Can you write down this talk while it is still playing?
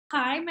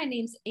Hi, my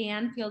name's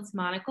Ann Fields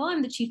Monaco.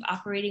 I'm the Chief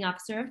Operating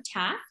Officer of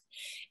TAF.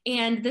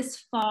 And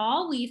this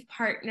fall, we've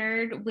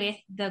partnered with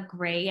the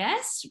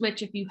Grayest,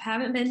 which if you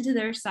haven't been to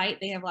their site,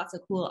 they have lots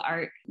of cool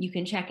art you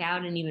can check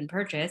out and even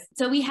purchase.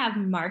 So we have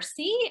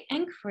Marcy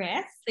and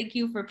Chris. Thank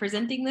you for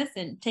presenting this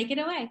and take it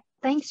away.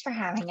 Thanks for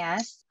having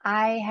us.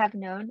 I have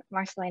known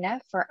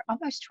Marcelina for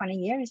almost 20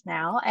 years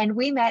now, and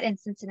we met in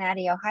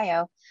Cincinnati,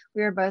 Ohio.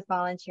 We were both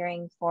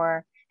volunteering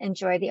for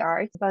Enjoy the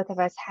Arts. Both of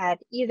us had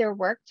either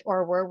worked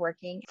or were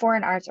working for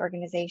an arts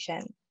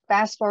organization.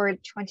 Fast forward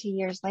 20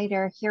 years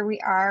later, here we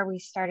are. We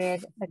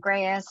started the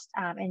Grayest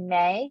in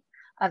May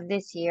of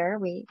this year.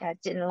 We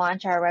didn't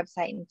launch our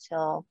website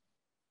until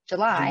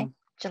July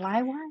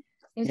 1.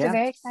 It was a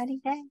very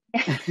exciting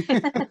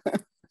day.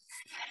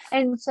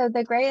 And so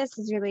the Grayest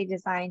is really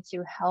designed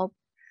to help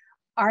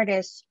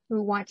artists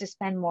who want to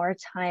spend more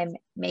time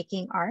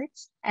making art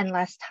and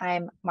less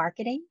time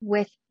marketing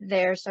with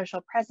their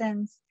social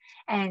presence,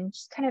 and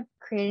just kind of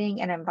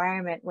creating an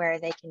environment where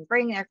they can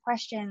bring their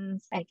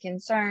questions and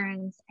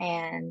concerns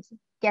and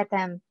get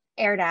them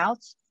aired out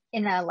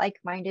in a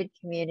like-minded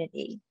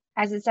community.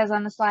 As it says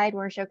on the slide,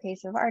 we're a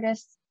showcase of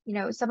artists. You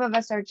know, some of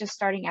us are just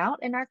starting out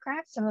in our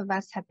craft. Some of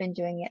us have been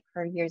doing it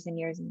for years and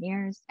years and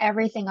years.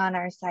 Everything on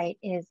our site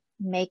is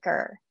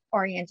maker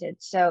oriented.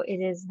 So it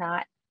is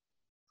not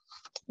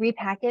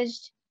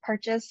repackaged,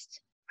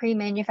 purchased,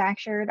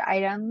 pre-manufactured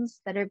items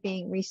that are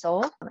being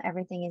resold.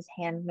 Everything is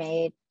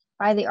handmade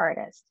by the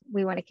artist.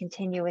 We want to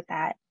continue with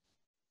that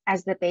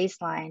as the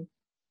baseline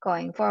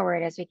going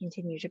forward as we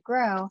continue to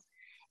grow.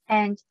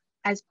 And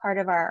as part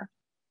of our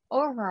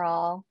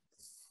overall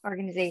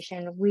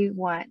organization, we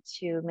want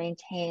to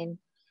maintain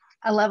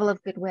a level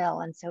of goodwill.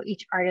 And so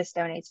each artist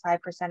donates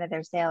 5% of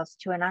their sales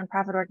to a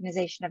nonprofit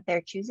organization of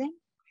their choosing.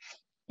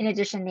 In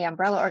addition, the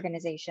umbrella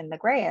organization, the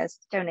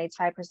Grayest, donates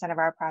 5% of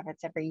our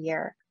profits every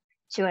year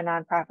to a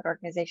nonprofit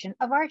organization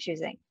of our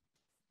choosing.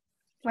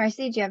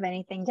 Marcy, do you have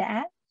anything to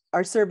add?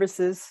 Our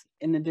services,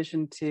 in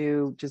addition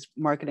to just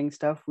marketing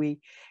stuff, we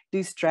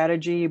do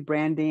strategy,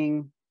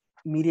 branding,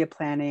 media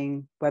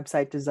planning,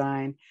 website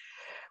design,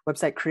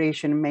 website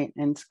creation,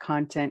 maintenance,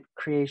 content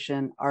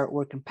creation,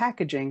 artwork, and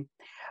packaging.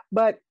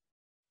 But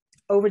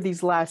over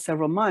these last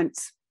several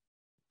months,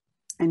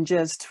 and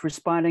just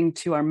responding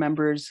to our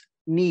members'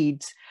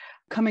 needs,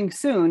 coming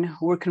soon,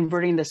 we're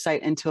converting the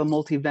site into a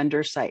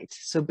multi-vendor site.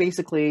 So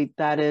basically,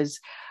 that is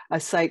a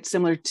site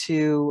similar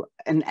to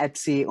an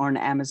Etsy or an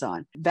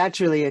Amazon. That's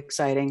really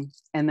exciting.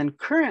 And then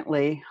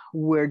currently,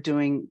 we're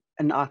doing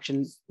an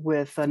auction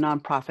with a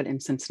nonprofit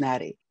in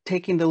Cincinnati,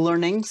 taking the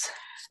learnings,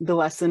 the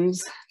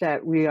lessons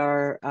that we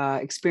are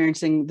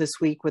experiencing this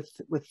week with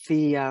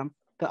the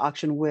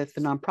auction with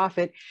the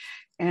nonprofit.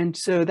 And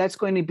so that's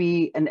going to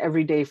be an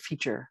everyday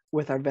feature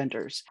with our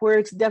vendors.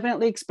 We're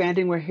definitely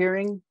expanding. We're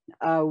hearing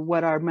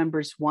what our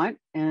members want.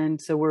 And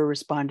so we're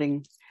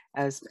responding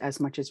as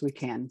much as we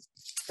can.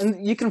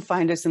 And you can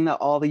find us in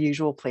all the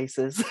usual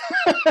places.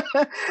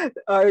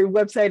 Our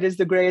website is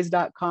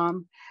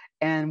thegrayest.com.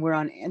 And we're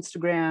on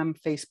Instagram,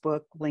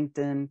 Facebook,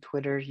 LinkedIn,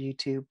 Twitter,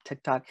 YouTube,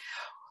 TikTok.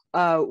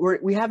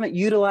 We haven't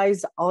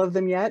utilized all of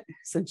them yet,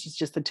 since it's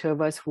just the two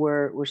of us.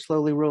 We're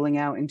slowly rolling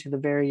out into the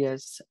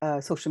various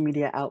social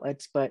media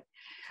outlets, but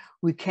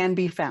we can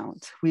be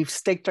found. We've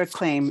staked our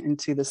claim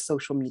into the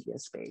social media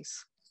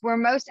space. We're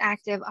most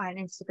active on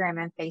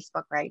Instagram and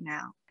Facebook right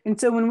now. And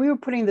so when we were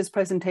putting this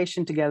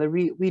presentation together,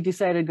 we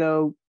decided to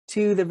go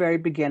to the very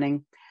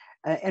beginning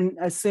and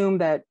assume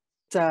that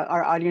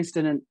our audience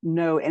didn't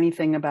know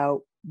anything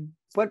about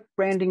what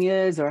branding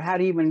is or how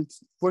to even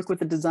work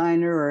with a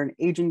designer or an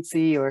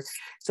agency,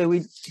 so we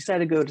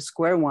decided to go to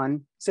square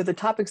one. So the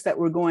topics that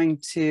we're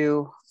going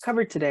to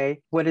cover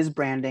today: what is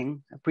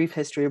branding, a brief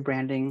history of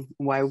branding,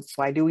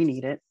 why do we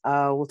need it?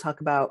 We'll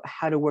talk about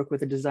how to work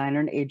with a designer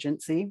and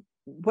agency.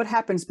 What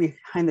happens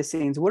behind the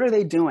scenes? What are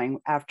they doing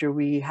after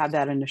we have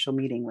that initial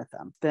meeting with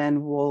them?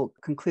 Then we'll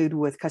conclude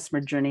with customer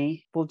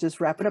journey. We'll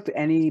just wrap it up.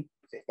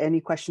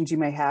 Any questions you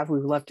may have, we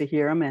would love to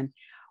hear them, and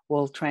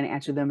we'll try and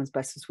answer them as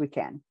best as we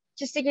can.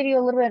 Just to give you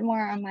a little bit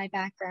more on my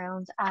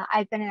background,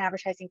 I've been in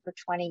advertising for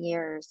 20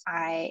 years.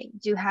 I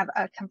do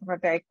come from a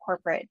very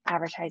corporate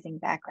advertising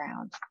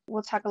background.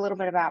 We'll talk a little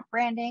bit about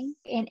branding.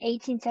 In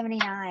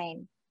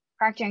 1879,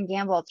 Procter &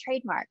 Gamble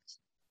trademarked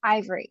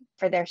Ivory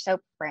for their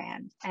soap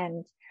brand.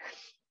 And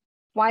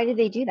why did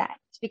they do that?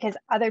 It's because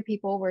other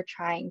people were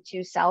trying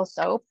to sell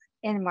soap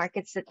in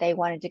markets that they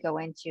wanted to go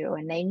into,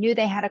 and they knew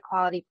they had a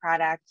quality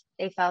product.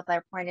 They felt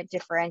their point of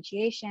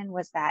differentiation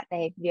was that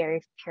they had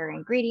very pure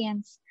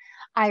ingredients.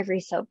 Ivory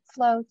soap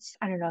floats.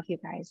 I don't know if you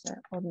guys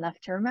are old enough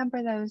to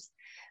remember those,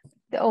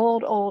 the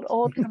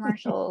old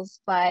commercials,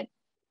 but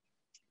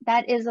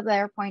that is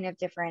their point of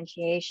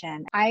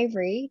differentiation.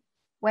 Ivory,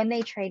 when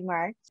they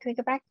trademarked, can we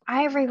go back?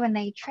 Ivory, when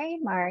they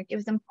trademarked, it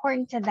was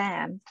important to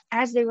them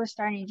as they were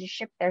starting to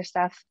ship their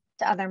stuff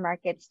to other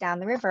markets down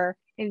the river,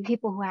 maybe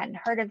people who hadn't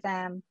heard of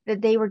them,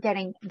 that they were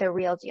getting the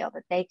real deal,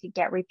 that they could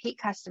get repeat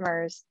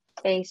customers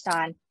based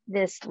on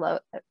this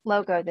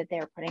logo that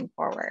they're putting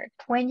forward.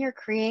 When you're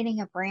creating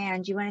a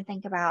brand, you want to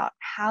think about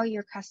how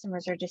your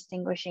customers are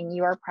distinguishing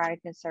your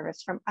product and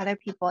service from other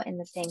people in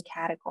the same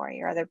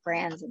category or other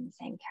brands in the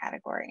same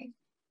category.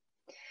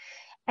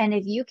 And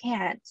if you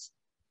can't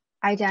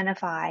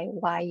identify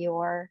why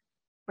your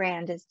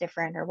brand is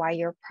different or why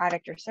your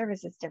product or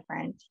service is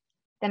different,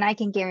 then I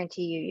can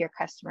guarantee you your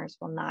customers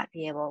will not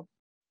be able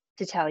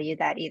to tell you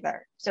that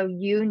either. So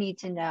you need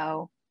to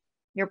know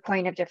your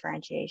point of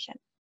differentiation.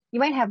 You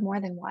might have more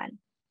than one,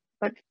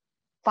 but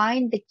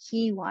find the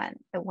key one,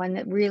 the one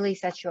that really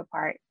sets you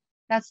apart.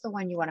 That's the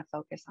one you want to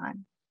focus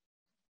on.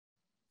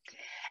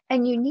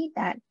 And you need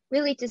that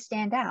really to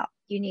stand out.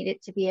 You need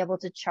it to be able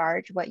to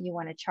charge what you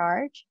want to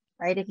charge,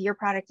 right? If your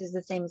product is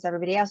the same as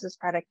everybody else's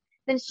product,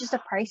 then it's just a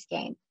price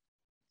game.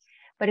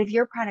 But if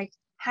your product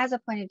has a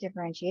point of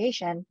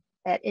differentiation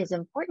that is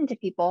important to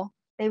people,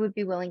 they would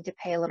be willing to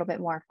pay a little bit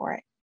more for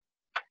it.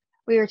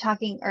 We were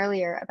talking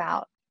earlier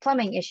about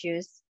plumbing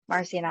issues,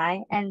 Marcy and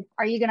I, and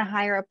are you going to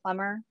hire a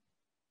plumber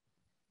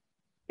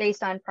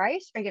based on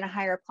price? Or are you going to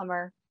hire a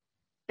plumber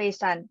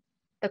based on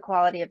the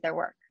quality of their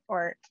work?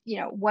 Or, you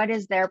know, what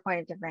is their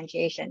point of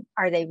differentiation?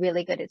 Are they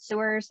really good at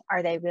sewers?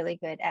 Are they really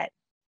good at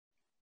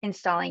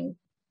installing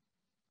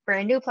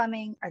brand new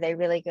plumbing? Are they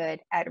really good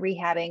at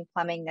rehabbing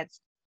plumbing that's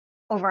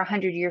over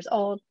 100 years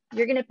old?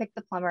 You're going to pick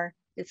the plumber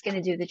that's going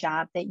to do the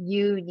job that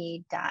you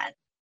need done.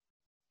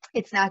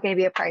 It's not going to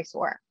be a price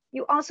war.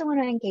 You also want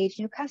to engage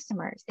new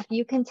customers. If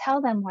you can tell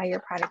them why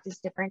your product is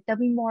different, they'll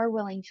be more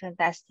willing to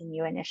invest in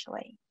you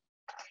initially.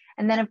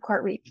 And then of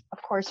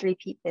course,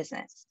 repeat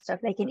business. So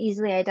if they can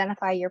easily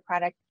identify your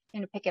product,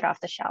 you know, pick it off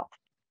the shelf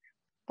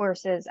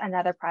versus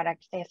another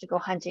product, they have to go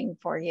hunting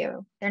for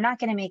you. They're not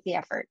going to make the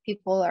effort.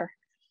 People are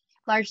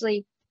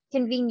largely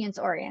convenience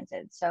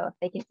oriented. So if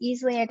they can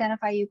easily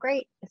identify you,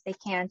 great. If they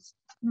can't,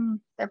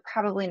 they're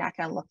probably not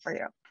going to look for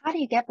you. How do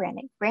you get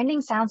branding?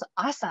 Branding sounds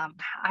awesome.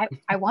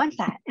 I want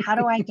that. How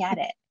do I get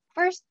it?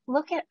 First,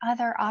 look at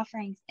other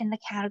offerings in the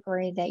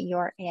category that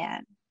you're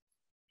in.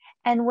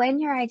 And when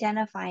you're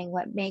identifying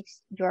what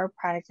makes your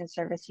product and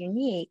service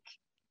unique,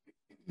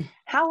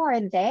 how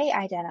are they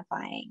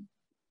identifying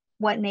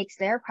what makes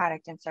their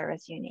product and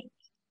service unique?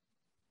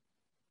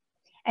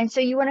 And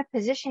so you want to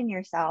position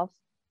yourself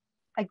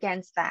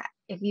against that.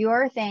 If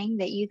your thing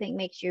that you think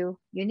makes you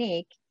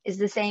unique is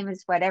the same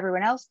as what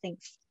everyone else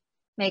thinks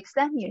makes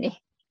them unique,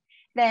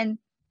 then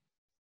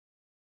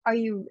are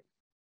you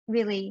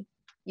really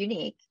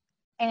unique?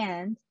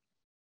 And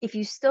if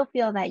you still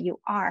feel that you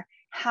are,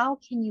 how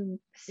can you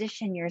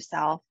position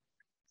yourself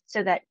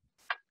so that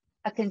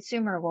a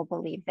consumer will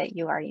believe that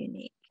you are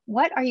unique?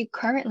 What are you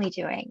currently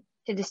doing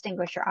to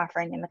distinguish your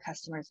offering in the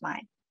customer's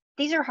mind?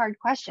 These are hard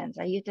questions.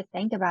 You have to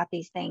think about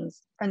these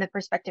things from the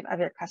perspective of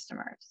your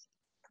customers.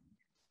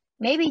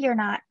 Maybe you're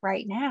not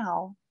right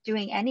now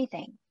doing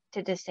anything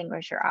to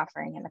distinguish your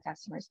offering in the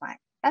customer's mind.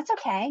 That's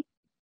okay.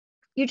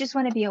 You just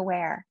want to be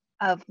aware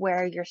of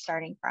where you're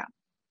starting from.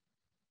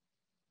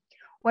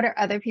 What are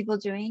other people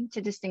doing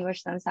to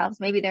distinguish themselves?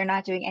 Maybe they're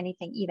not doing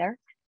anything either.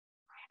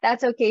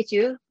 That's okay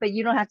too, but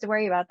you don't have to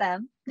worry about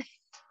them.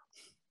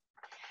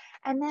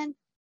 And then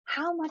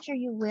how much are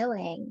you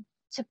willing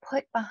to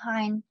put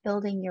behind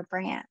building your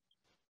brand?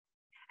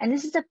 And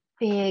this is a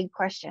big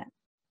question,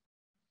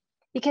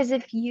 because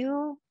if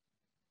you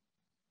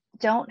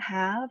don't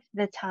have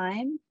the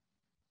time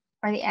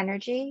or the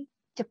energy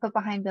to put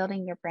behind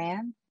building your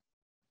brand,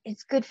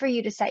 it's good for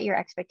you to set your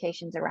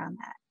expectations around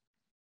that.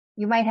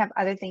 You might have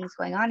other things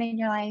going on in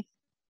your life,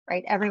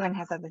 right? Everyone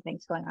has other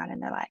things going on in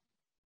their life.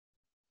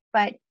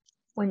 But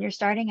when you're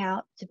starting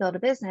out to build a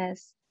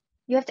business,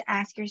 you have to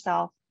ask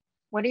yourself,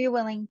 what are you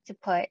willing to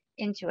put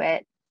into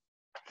it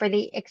for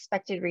the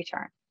expected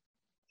return?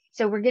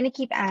 So we're going to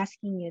keep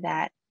asking you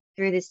that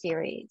through the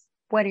series.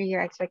 What are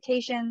your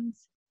expectations?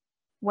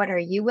 What are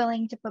you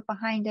willing to put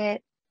behind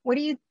it? What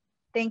do you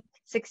think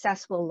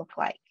success will look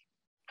like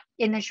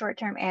in the short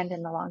term and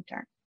in the long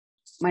term?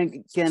 My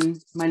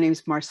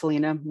name's Marcy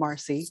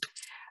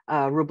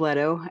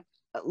Robledo.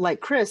 Like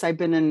Chris, I've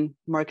been in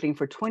marketing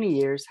for 20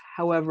 years.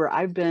 However,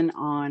 I've been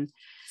on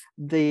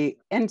the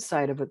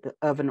inside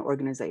of an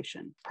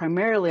organization.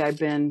 Primarily, I've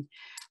been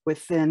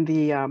within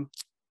the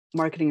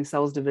marketing and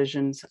sales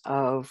divisions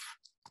of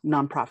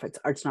nonprofits,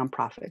 arts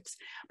nonprofits.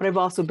 But I've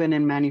also been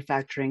in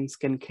manufacturing,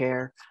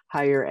 skincare,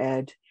 higher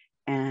ed,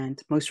 and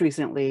most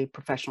recently,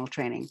 professional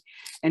training.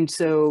 And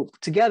so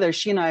together,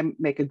 she and I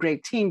make a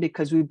great team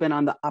because we've been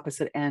on the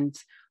opposite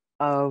ends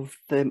of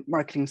the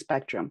marketing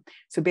spectrum.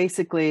 So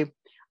basically,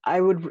 I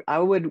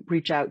would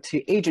reach out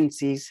to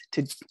agencies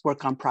to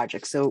work on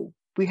projects. So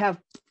we have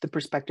the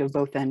perspective of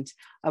both ends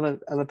of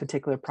a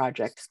particular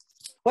project.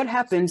 What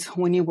happens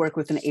when you work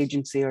with an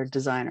agency or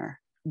designer?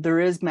 There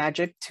is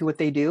magic to what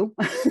they do.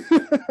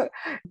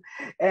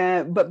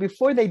 But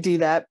before they do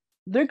that,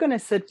 they're going to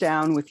sit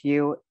down with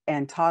you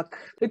and talk.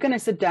 They're going to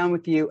sit down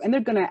with you and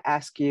they're going to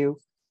ask you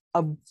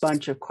a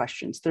bunch of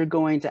questions. They're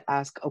going to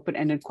ask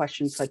open-ended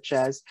questions such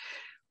as,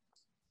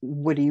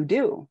 what do you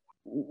do?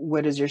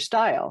 What is your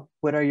style?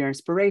 What are your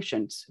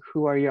inspirations?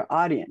 Who are your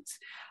audience?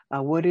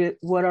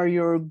 What are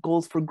your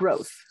goals for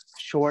growth,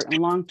 short and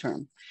long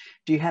term?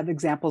 Do you have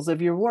examples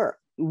of your work?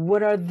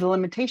 What are the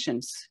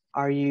limitations?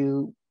 Are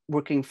you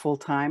working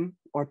full-time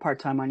or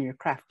part-time on your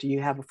craft? Do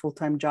you have a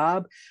full-time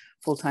job,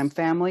 full-time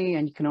family,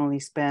 and you can only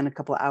spend a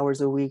couple of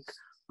hours a week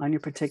on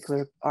your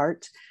particular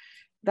art?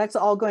 That's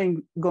all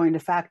going to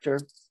factor.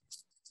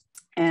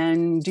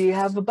 And do you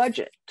have a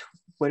budget?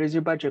 What is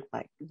your budget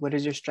like? What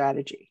is your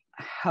strategy?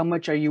 How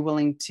much are you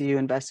willing to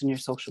invest in your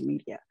social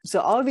media?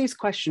 So all of these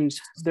questions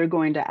they're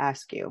going to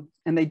ask you,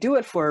 and they do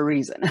it for a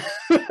reason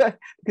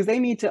because they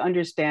need to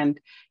understand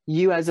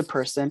you as a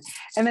person,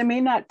 and they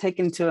may not take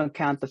into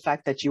account the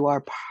fact that you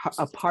are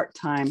a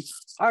part-time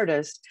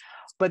artist,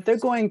 but they're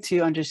going to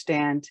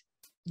understand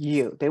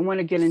you. They want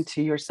to get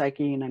into your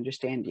psyche and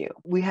understand you.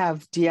 We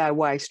have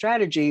DIY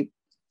strategy.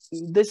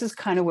 This is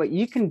kind of what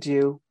you can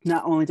do,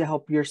 not only to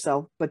help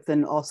yourself, but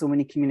then also when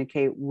you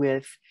communicate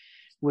with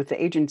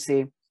the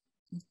agency.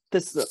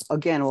 This,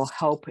 again, will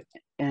help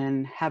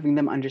in having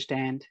them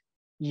understand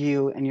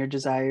you and your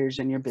desires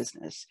and your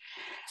business.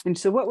 And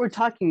so what we're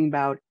talking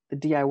about, the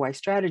DIY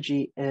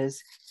strategy,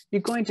 is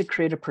you're going to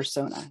create a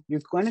persona.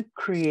 You're going to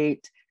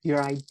create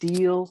your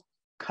ideal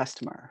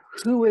customer.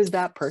 Who is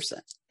that person?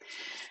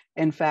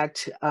 In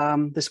fact,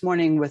 this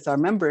morning with our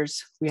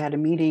members, we had a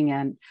meeting,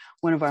 and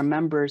one of our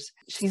members,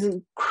 she's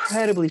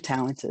incredibly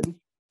talented,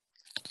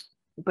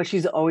 but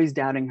she's always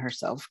doubting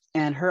herself.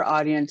 And her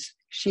audience,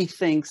 she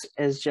thinks,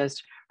 is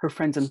just her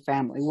friends and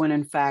family, when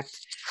in fact,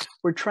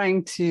 we're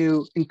trying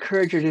to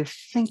encourage her to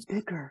think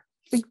bigger.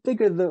 Think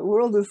bigger. The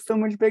world is so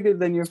much bigger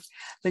than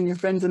your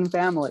friends and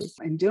family.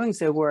 In doing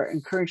so, we're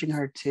encouraging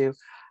her to,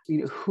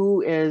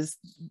 who is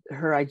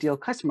her ideal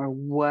customer?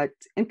 What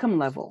income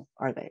level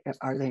are they?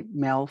 Are they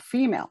male,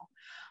 female?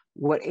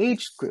 What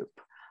age group?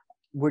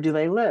 Where do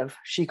they live?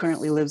 She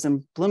currently lives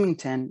in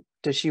Bloomington.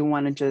 Does she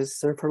want to just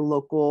serve her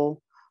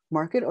local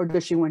market, or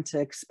does she want to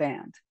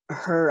expand?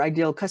 Her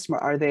ideal customer,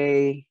 are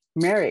they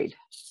married?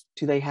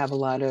 Do they have a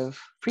lot of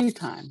free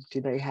time?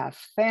 Do they have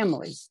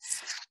families?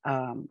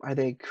 Are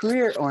they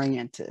career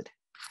oriented?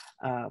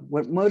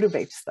 What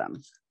motivates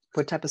them?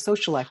 What type of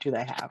social life do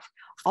they have?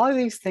 All of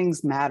these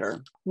things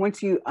matter.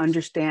 Once you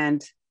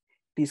understand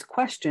these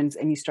questions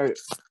and you start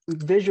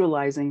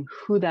visualizing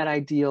who that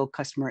ideal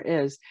customer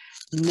is,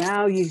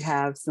 now you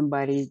have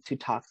somebody to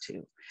talk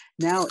to.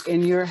 Now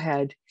in your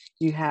head,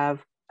 you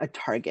have a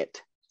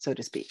target, so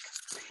to speak.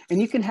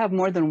 And you can have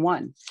more than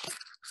one,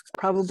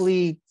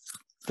 probably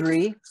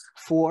 3,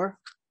 4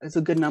 is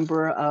a good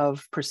number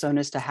of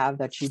personas to have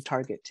that you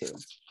target to.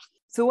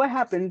 So what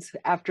happens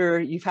after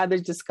you've had the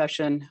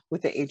discussion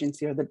with the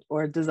agency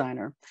or a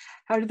designer?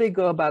 How do they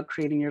go about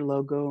creating your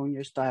logo and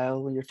your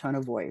style and your tone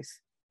of voice?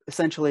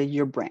 Essentially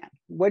your brand.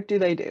 What do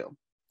they do?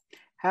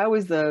 How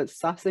is the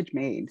sausage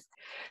made?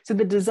 So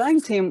the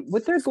design team,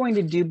 what they're going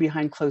to do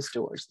behind closed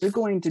doors, they're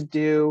going to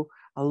do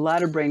a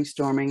lot of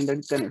brainstorming.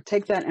 They're going to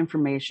take that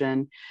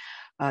information.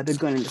 They're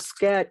going to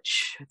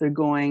sketch. They're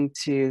going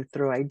to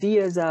throw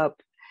ideas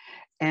up.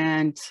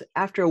 And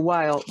after a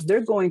while,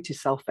 they're going to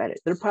self-edit.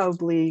 They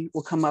probably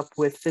will come up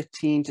with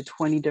 15 to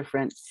 20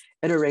 different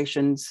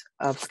iterations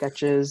of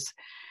sketches,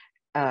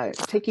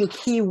 taking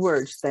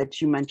keywords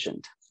that you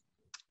mentioned.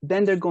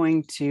 Then they're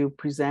going to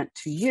present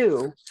to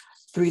you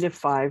 3 to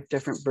 5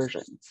 different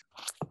versions.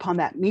 Upon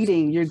that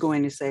meeting, you're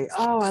going to say,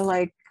 oh, I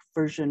like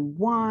version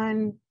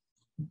 1,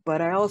 but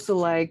I also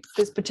like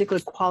this particular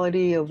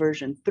quality of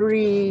version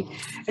 3.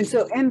 And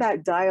so in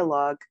that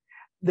dialogue,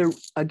 they're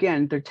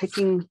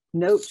taking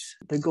notes.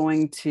 They're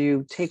going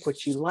to take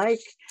what you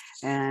like,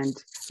 and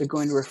they're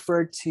going to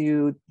refer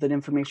to the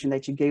information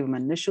that you gave them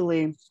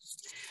initially.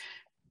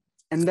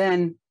 And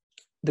then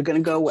they're going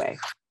to go away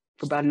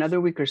for about another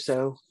week or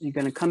so. You're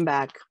going to come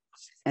back,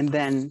 and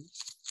then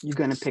you're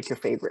going to pick your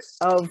favorite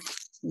of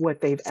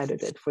what they've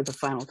edited for the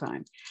final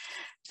time.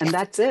 And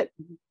that's it.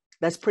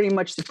 That's pretty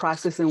much the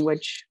process in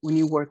which, when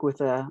you work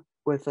with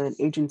an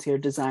agency or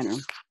designer,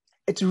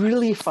 it's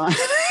really fun.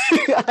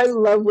 I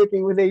love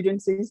working with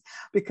agencies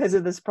because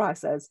of this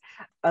process.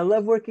 I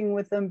love working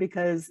with them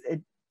because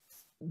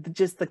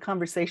just the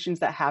conversations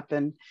that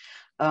happen.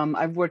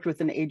 I've worked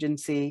with an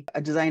agency,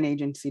 a design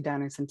agency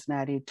down in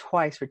Cincinnati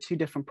twice for 2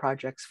 different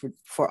projects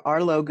for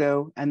our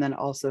logo, and then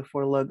also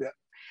for a logo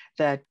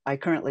that I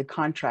currently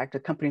contract, a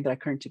company that I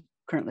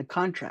currently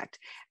contract.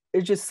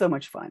 It's just so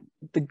much fun.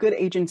 The good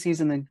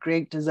agencies and the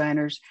great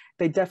designers,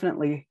 they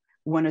definitely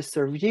want to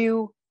serve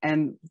you,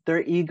 and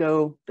their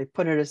ego, they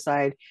put it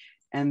aside,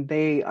 and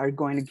they are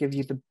going to give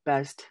you the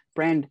best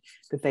brand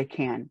that they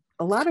can.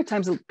 A lot of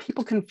times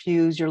people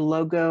confuse your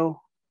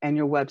logo and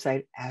your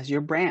website as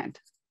your brand,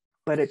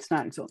 but it's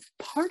not. It's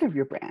part of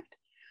your brand.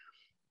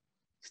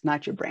 It's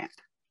not your brand.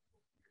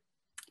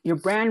 Your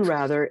brand,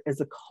 rather, is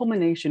a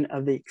culmination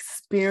of the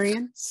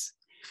experience,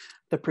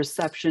 the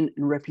perception,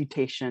 and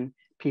reputation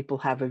people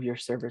have of your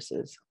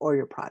services or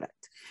your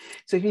product.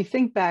 So if you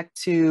think back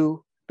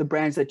to the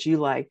brands that you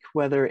like,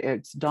 whether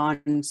it's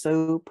Dawn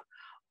soap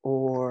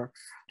or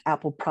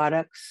Apple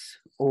products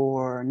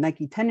or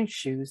Nike tennis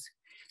shoes,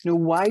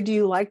 why do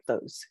you like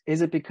those?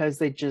 Is it because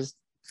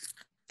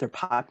they're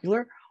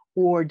popular,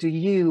 Or do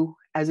you,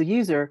 as a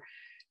user,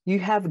 you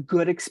have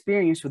good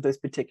experience with those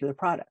particular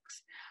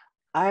products?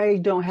 I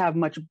don't have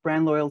much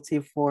brand loyalty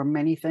for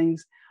many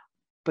things,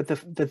 but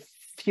the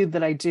few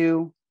that I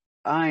do,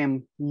 I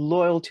am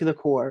loyal to the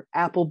core.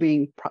 Apple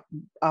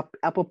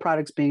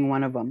products being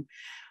one of them.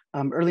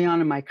 Early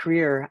on in my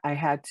career, I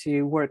had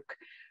to work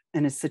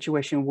in a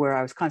situation where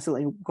I was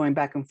constantly going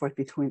back and forth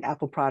between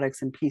Apple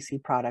products and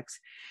PC products.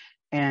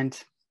 And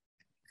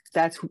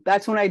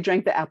that's when I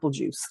drank the apple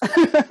juice,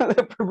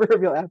 the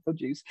proverbial apple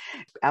juice.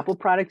 Apple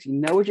products, you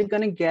know what you're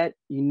going to get.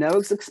 You know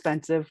it's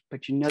expensive,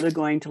 but you know they're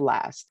going to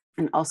last.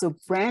 And also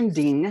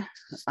branding,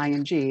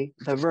 ing,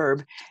 the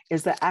verb,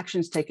 is the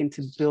actions taken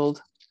to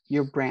build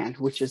your brand,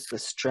 which is the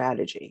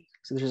strategy.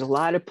 So there's a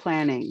lot of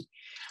planning.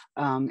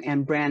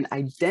 And brand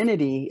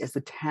identity is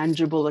the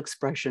tangible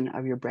expression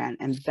of your brand.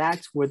 And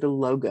that's where the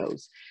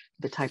logos,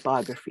 the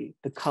typography,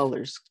 the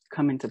colors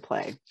come into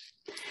play.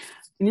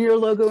 And your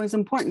logo is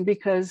important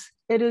because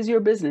it is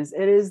your business.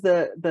 It is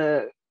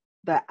the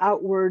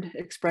outward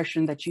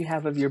expression that you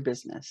have of your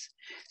business.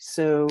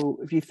 So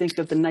if you think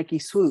of the Nike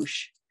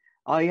swoosh,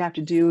 all you have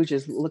to do is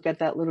just look at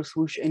that little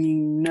swoosh and you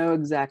know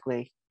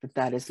exactly that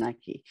that is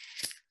Nike.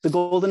 The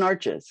golden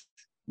arches,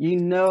 you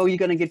know you're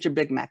going to get your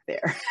Big Mac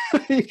there.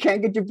 You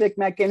can't get your Big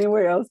Mac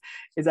anywhere else.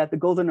 Is at the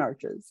golden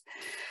arches.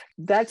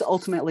 That's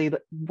ultimately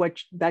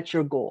that's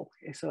your goal.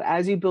 So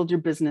as you build your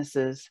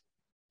businesses,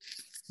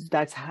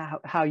 that's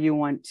how you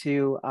want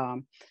to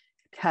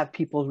have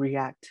people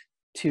react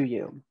to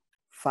you.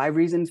 5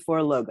 reasons for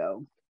a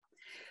logo.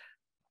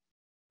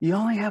 You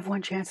only have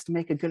one chance to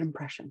make a good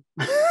impression.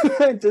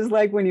 Just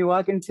like when you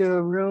walk into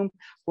a room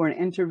for an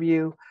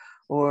interview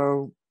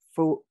or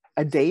for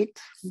a date,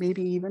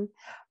 maybe even,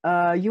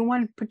 you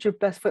want to put your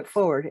best foot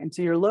forward. And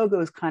so your logo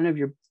is kind of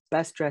your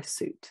best dressed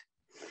suit.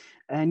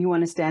 And you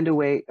want to stand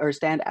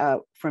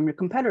out from your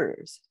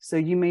competitors. So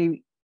you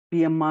may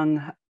be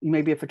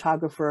a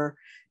photographer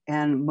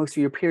and most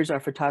of your peers are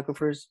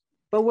photographers,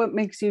 but what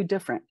makes you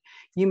different?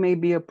 You may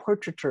be a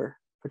portraiture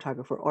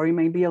photographer, or you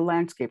may be a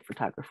landscape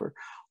photographer,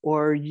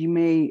 or you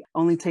may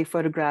only take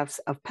photographs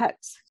of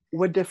pets.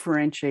 What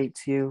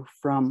differentiates you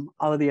from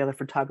all of the other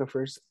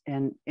photographers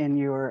in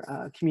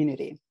your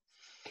community?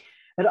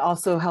 It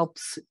also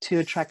helps to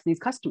attract new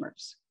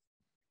customers,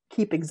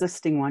 keep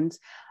existing ones,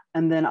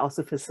 and then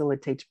also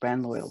facilitates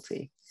brand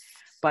loyalty.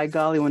 By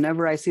golly,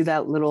 whenever I see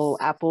that little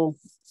apple,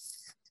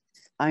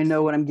 I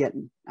know what I'm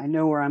getting. I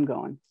know where I'm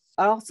going.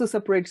 It also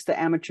separates the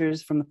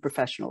amateurs from the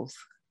professionals,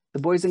 the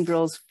boys and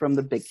girls from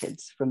the big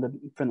kids, from the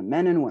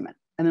men and women.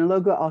 And the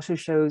logo also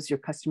shows your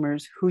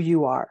customers who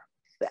you are.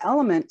 The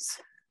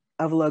elements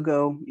of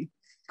logo,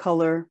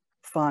 color,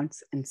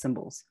 fonts, and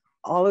symbols.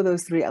 All of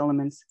those 3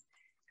 elements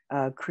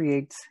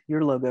create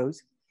your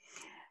logos.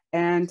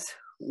 And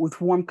with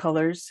warm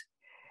colors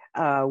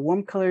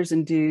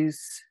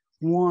induce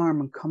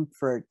warm,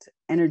 comfort,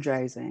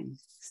 energizing,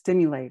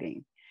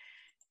 stimulating.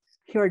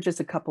 Here are just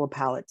a couple of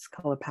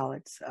color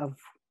palettes of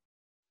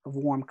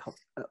warm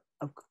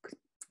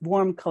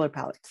color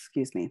palettes,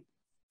 excuse me.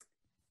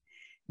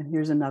 And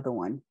here's another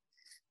one.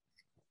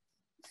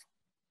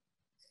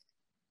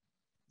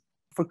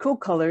 For cool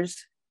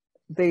colors,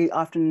 they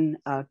often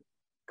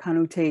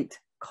connotate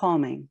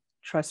calming,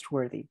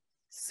 trustworthy,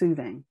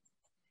 soothing.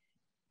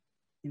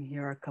 And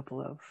here are a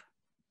couple of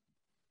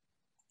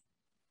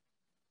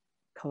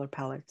color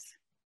palettes.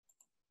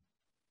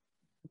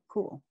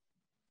 Cool.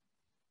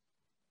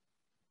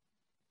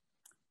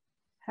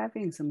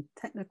 Having some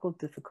technical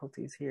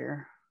difficulties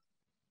here.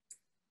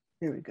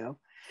 Here we go.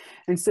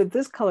 And so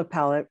this color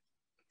palette,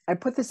 I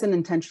put this in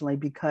intentionally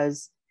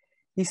because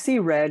you see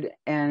red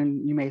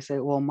and you may say,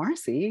 well,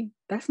 Marcy,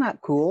 that's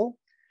not cool.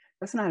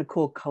 That's not a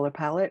cool color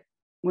palette.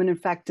 When in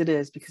fact it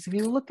is, because if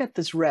you look at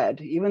this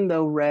red, even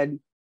though red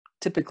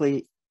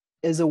typically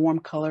is a warm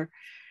color,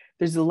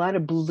 there's a lot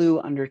of blue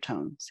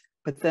undertones.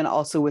 But then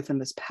also within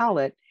this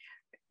palette,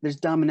 there's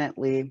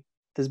dominantly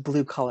this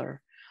blue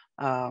color,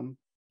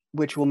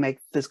 which will make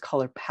this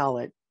color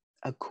palette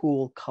a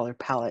cool color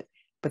palette.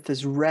 But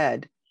this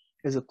red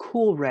is a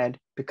cool red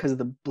because of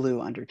the blue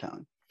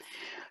undertone.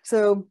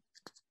 So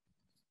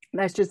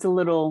that's just a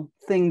little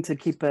thing to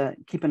keep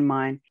in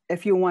mind.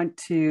 If you want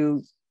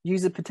to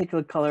use a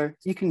particular color,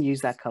 you can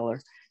use that color.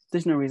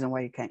 There's no reason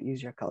why you can't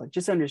use your color.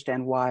 Just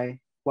understand why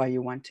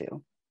you want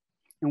to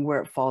and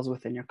where it falls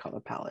within your color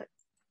palette.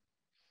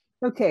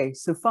 Okay,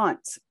 so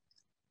fonts.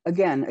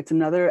 Again, it's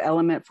another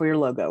element for your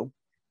logo.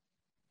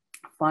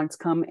 Fonts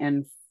come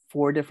in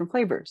 4 different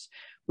flavors.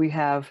 We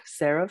have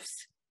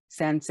serifs,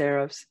 sans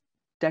serifs,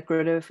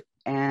 decorative,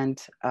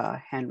 and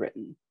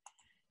handwritten.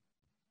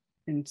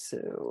 And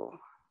so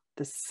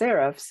the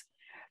serifs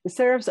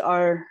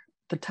are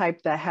the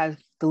type that has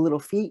the little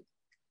feet,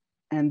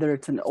 and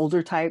it's an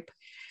older type.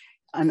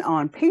 And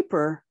on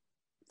paper,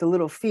 the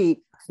little feet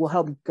will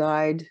help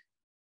guide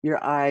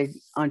your eye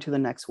onto the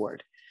next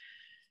word.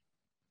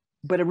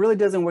 But it really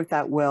doesn't work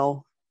that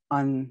well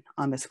on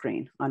the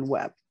screen, on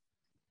web.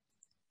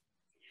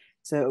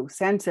 So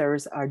sans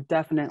serifs are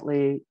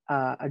definitely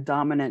a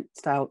dominant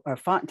style or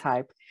font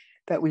type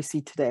that we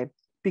see today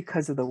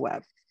because of the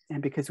web.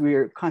 and because we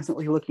are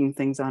constantly looking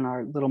things on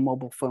our little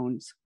mobile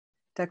phones.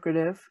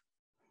 Decorative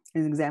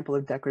is an example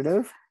of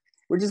decorative.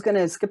 We're just going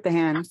to skip the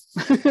hand.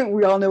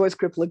 We all know what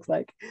script looks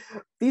like.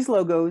 These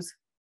logos,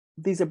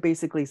 these are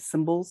basically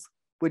symbols,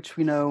 which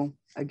we know,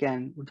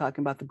 again, we're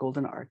talking about the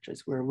golden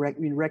arches. We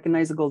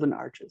recognize the golden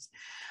arches.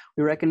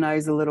 We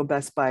recognize the little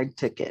Best Buy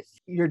ticket.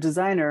 Your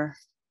designer,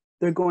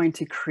 they're going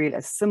to create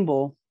a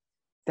symbol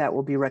that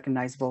will be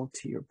recognizable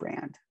to your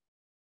brand.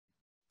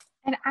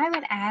 And I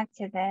would add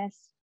to this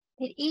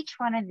that each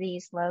one of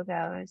these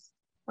logos,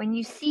 when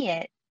you see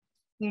it,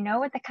 you know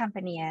what the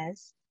company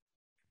is,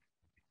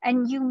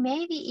 and you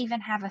maybe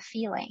even have a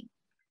feeling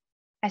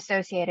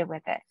associated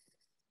with it,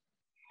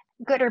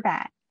 good or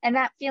bad. And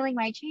that feeling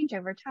might change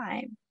over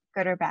time,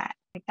 good or bad.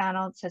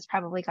 McDonald's has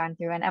probably gone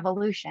through an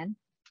evolution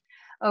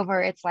over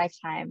its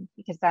lifetime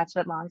because that's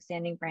what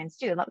longstanding brands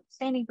do.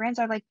 Longstanding brands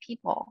are like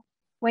people.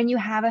 When you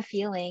have a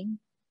feeling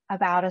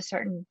about a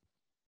certain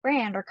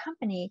brand or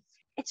company,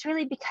 it's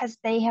really because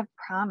they have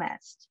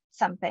promised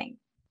something,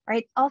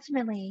 right?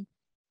 Ultimately,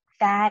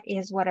 that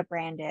is what a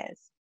brand is.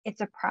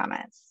 It's a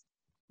promise.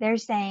 They're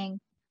saying,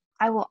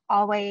 I will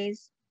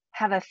always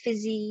have a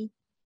fizzy,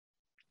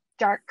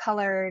 dark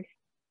colored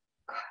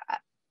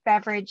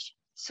beverage,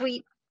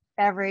 sweet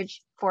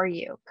beverage for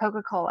you,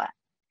 Coca-Cola.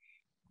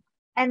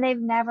 And they've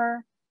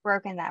never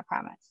broken that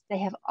promise. They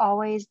have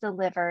always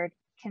delivered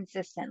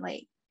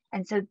consistently.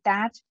 And so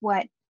that's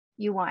what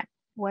you want.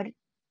 What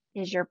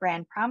is your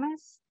brand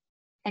promise?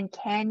 And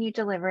can you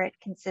deliver it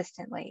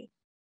consistently?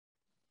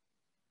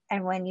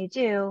 And when you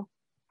do,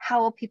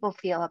 how will people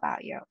feel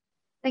about you?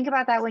 Think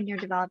about that when you're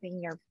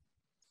developing your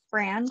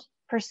brand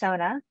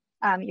persona,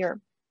 your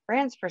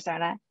brand's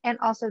persona, and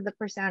also the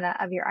persona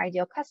of your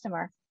ideal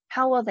customer.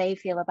 How will they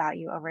feel about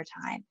you over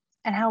time?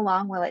 And how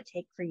long will it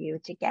take for you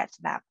to get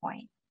to that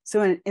point?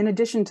 So in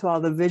addition to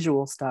all the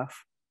visual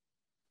stuff,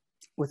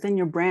 within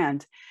your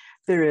brand,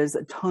 there is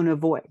a tone of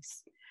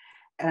voice.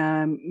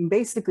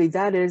 Basically,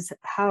 that is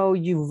how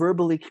you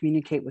verbally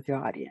communicate with your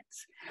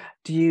audience.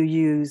 Do you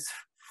use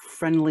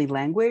friendly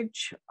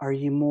language? Are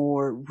you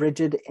more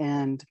rigid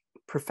and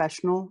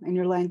professional in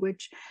your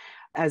language?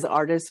 As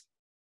artists,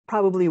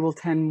 probably will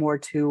tend more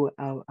to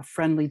a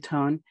friendly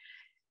tone,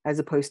 as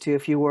opposed to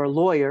if you were a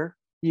lawyer,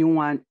 you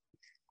want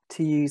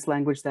to use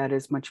language that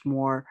is much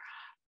more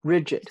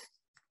rigid,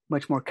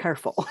 much more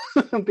careful,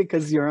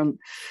 because you're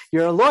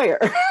a lawyer.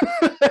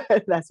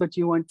 That's what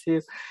you want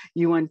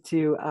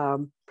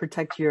to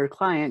protect your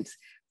clients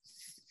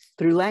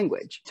through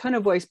language. Tone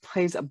of voice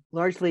plays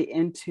largely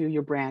into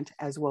your brand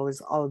as well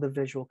as all of the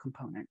visual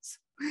components.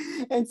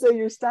 And so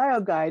your style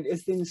guide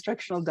is the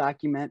instructional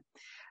document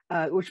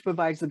which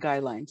provides the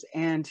guidelines,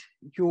 and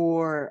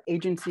your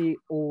agency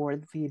or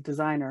the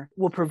designer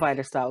will provide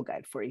a style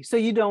guide for you. So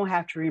you don't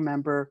have to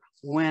remember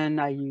when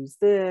I use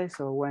this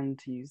or when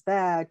to use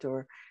that,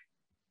 or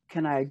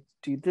can I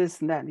do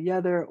this and that and the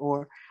other.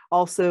 Or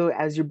also,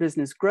 as your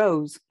business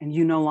grows and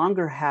you no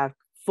longer have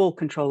full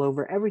control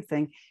over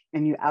everything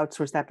and you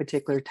outsource that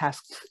particular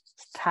task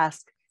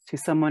to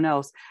someone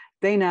else,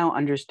 they now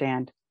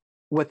understand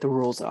what the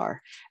rules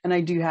are. And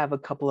I do have a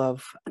couple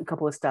of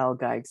style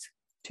guides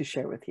to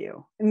share with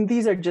you. And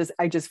these are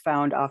I just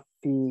found off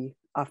the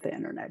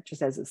internet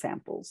just as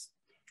samples.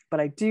 But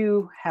I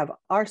do have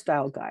our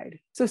style guide.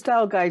 So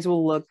style guides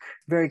will look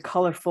very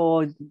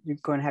colorful. You're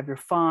going to have your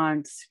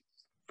fonts,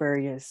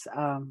 various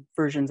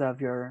versions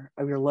of your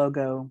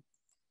logo.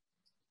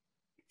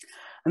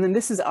 And then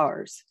this is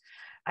ours.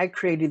 I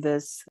created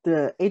this.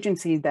 The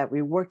agency that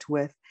we worked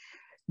with,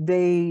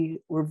 they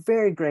were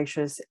very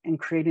gracious in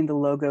creating the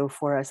logo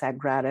for us at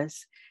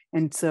gratis.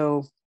 And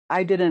so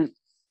I didn't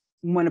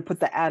want to put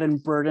the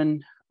added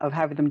burden of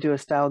having them do a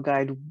style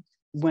guide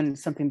when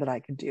it's something that I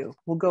could do.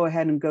 We'll go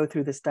ahead and go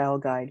through the style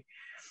guide.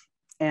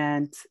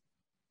 And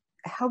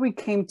how we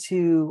came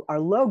to our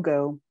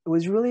logo, it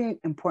was really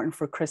important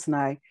for Chris and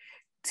I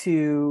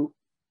to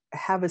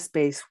have a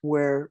space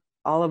where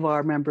all of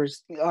our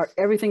members,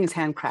 everything is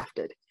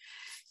handcrafted.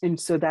 And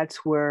so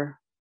that's where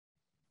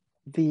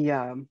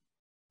the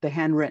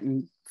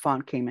handwritten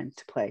font came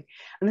into play.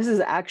 And this is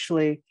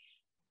actually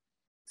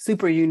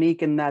super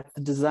unique in that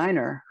the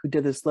designer who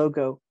did this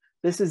logo,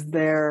 this is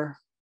their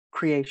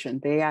creation.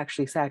 They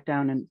actually sat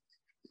down and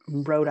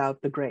wrote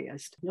out the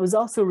grayest. It was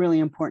also really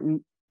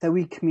important that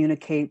we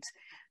communicate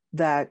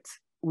that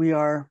we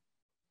are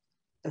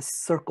a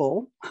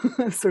circle,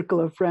 a circle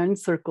of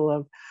friends, circle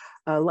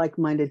of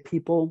like-minded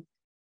people,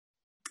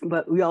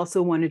 but we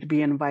also wanted to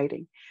be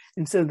inviting.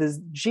 And so this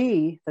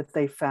G that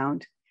they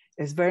found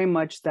is very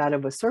much that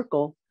of a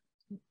circle,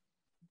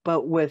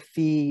 but with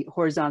the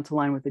horizontal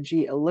line with the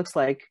G, it looks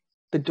like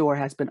the door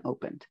has been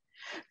opened.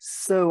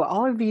 So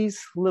all of these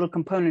little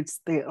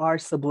components, they are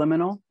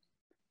subliminal,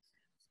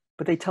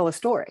 but they tell a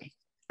story.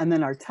 And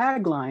then our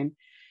tagline,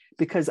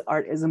 because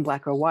art isn't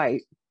black or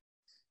white,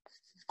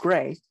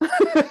 gray,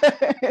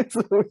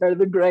 so we're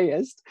the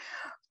grayest.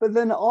 But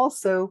then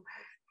also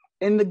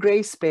in the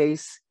gray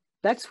space,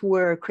 that's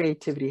where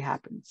creativity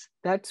happens.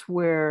 That's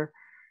where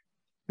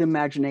the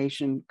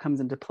imagination comes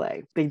into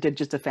play. They did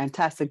just a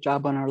fantastic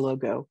job on our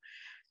logo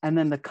And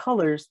then the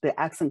colors, the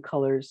accent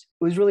colors,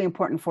 it was really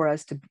important for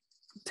us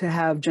to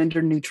have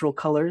gender neutral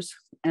colors.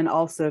 And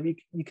also,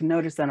 you can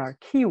notice that our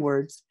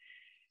keywords,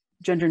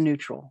 gender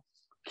neutral,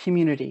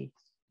 community,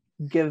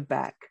 give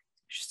back,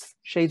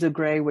 shades of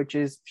gray, which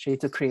is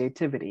shades of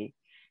creativity,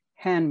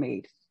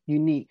 handmade,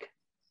 unique,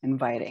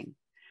 inviting.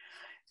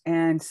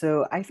 And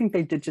so I think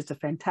they did just a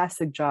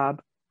fantastic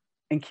job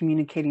in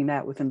communicating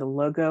that within the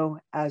logo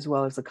as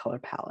well as the color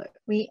palette.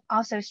 We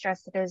also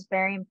stressed that it was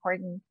very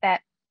important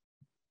that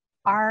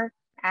our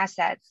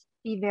assets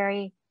be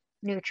very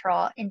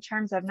neutral in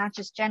terms of not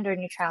just gender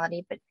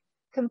neutrality, but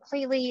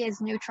completely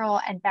as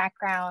neutral and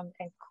background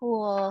and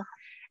cool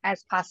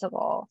as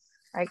possible,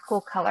 right?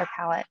 Cool color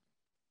palette.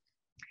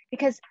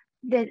 Because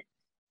the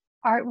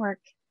artwork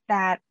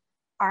that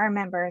our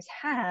members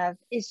have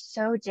is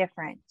so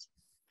different.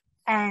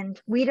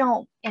 And we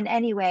don't in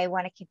any way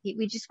want to compete.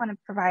 We just want to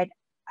provide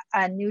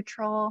a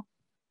neutral,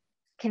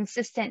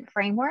 consistent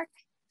framework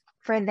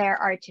for their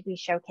art to be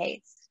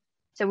showcased.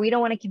 So we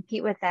don't want to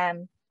compete with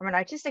them from an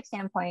artistic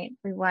standpoint.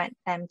 We want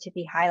them to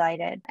be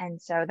highlighted.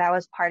 And so that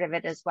was part of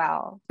it as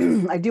well.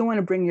 I do want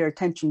to bring your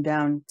attention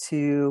down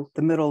to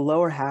the middle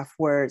lower half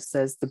where it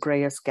says the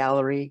Grayest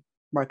Gallery,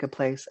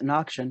 Marketplace, and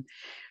Auction.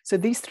 So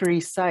these three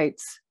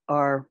sites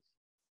are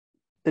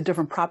the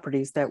different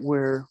properties that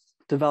we're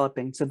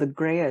developing. So the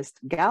Grayest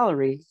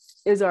Gallery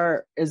is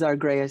our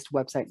Grayest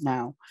website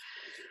now.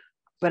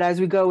 But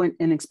as we go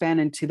and expand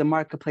into the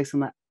Marketplace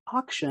and the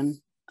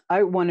Auction,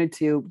 I wanted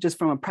to, just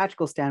from a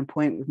practical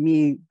standpoint, with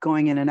me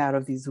going in and out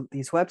of these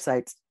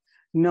websites,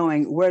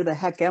 knowing where the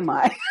heck am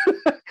I?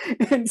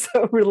 And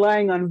so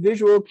relying on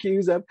visual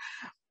cues of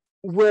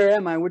where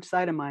am I, which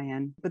side am I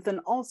in? But then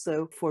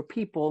also for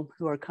people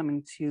who are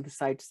coming to the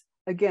sites,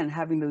 again,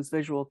 having those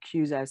visual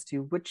cues as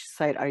to which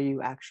site are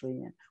you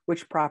actually in,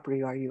 which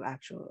property are you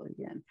actually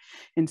in.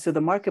 And so the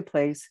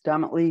Marketplace,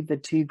 dominantly the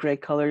two gray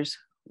colors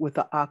with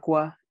the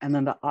aqua, and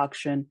then the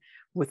Auction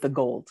with the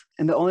gold.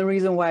 And the only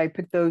reason why I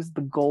picked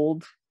the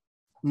gold,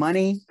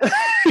 money,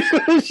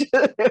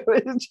 it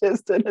was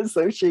just an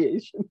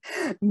association.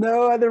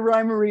 No other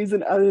rhyme or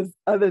reason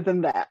other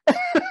than that.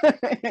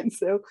 And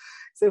so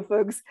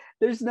folks,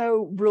 there's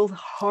no real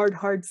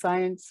hard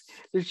science.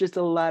 There's just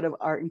a lot of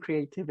art and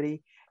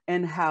creativity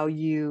and how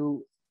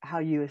you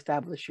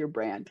establish your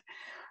brand.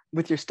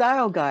 With your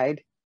style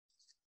guide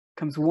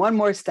comes one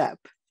more step,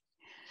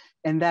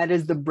 and that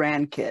is the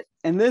brand kit.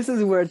 And this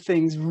is where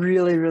things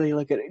really, really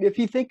look at it. If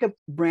you think of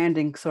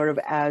branding sort of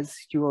as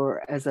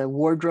a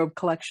wardrobe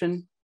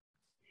collection,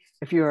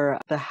 if you're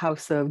the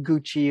house of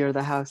Gucci or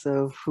the house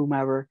of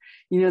whomever,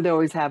 they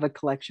always have a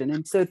collection.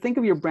 And so think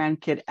of your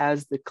brand kit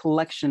as the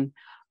collection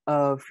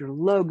of your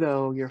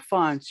logo, your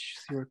fonts,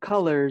 your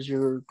colors,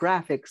 your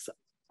graphics,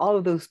 all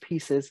of those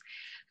pieces.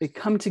 They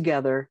come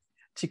together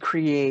to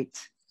create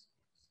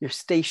your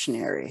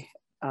stationery.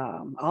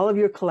 All of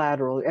your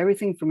collateral,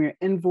 everything from your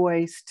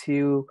invoice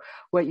to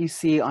what you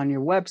see on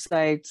your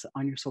websites,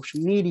 on your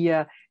social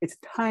media, it's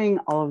tying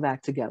all of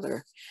that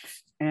together.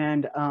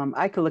 And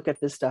I could look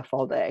at this stuff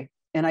all day.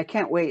 And I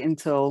can't wait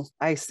until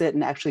I sit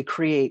and actually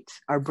create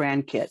our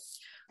brand kit.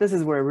 This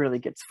is where it really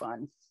gets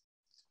fun.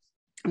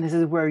 And this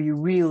is where you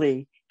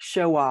really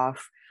show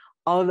off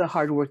all of the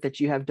hard work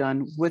that you have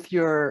done with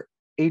your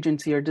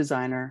agency or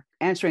designer,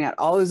 answering out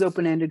all those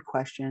open-ended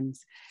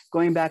questions,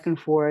 going back and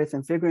forth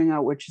and figuring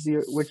out what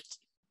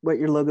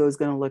your logo is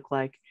going to look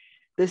like.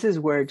 This is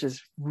where it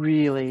just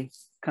really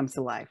comes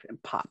to life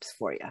and pops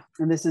for you.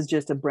 And this is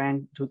just a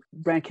brand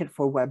kit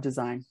for web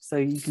design. So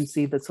you can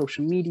see the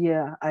social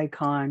media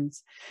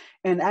icons.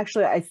 And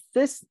actually,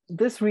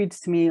 this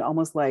reads to me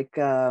almost like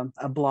a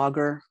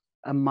blogger,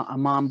 a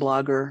mom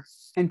blogger.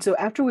 And so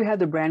after we had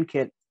the brand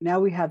kit, now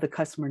we have the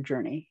customer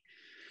journey.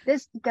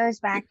 This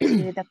goes back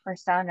to the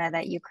persona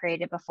that you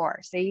created before.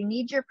 So you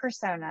need your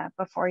persona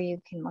before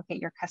you can look at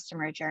your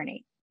customer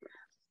journey.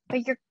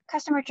 But your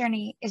customer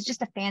journey is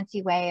just a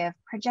fancy way of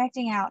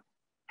projecting out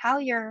how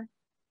your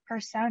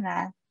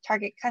persona,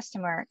 target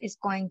customer, is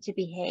going to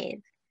behave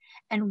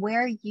and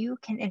where you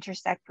can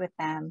intersect with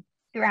them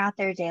throughout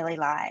their daily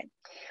lives.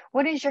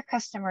 What does your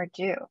customer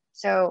do?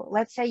 So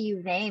let's say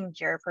you named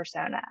your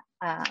persona.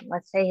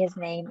 Let's say his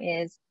name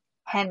is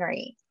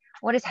Henry.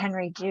 What does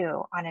Henry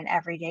do on an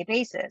everyday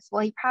basis?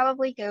 Well, he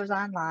probably goes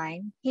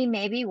online. He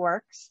maybe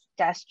works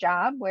desk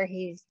job where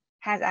he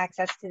has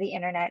access to the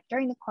internet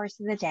during the course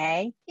of the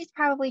day. He's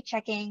probably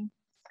checking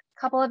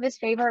a couple of his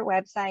favorite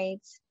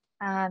websites,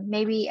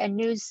 maybe a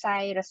news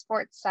site, a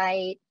sports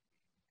site,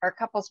 or a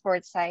couple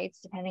sports sites,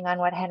 depending on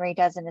what Henry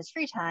does in his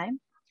free time.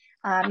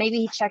 Maybe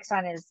he checks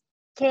on his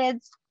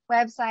kids'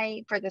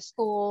 website for the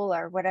school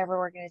or whatever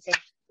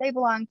organization they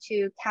belong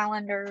to,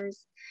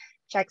 calendars,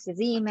 checks his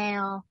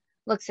email,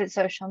 looks at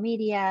social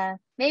media,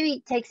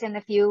 maybe takes in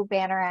a few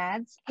banner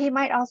ads. He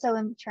might also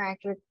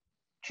interact with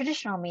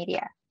traditional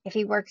media. If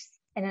he works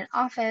in an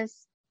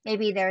office,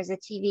 maybe there's a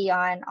TV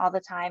on all the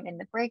time in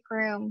the break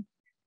room.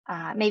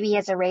 Maybe he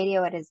has a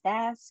radio at his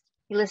desk.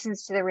 He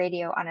listens to the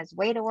radio on his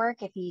way to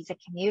work if he's a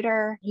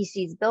commuter. He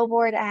sees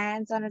billboard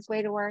ads on his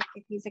way to work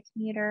if he's a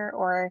commuter,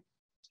 or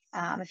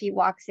If he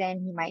walks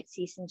in, he might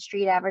see some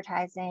street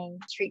advertising,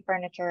 street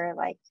furniture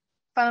like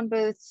phone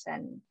booths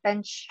and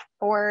bench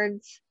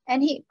boards,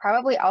 and he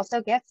probably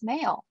also gets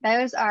mail.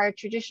 Those are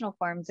traditional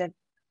forms of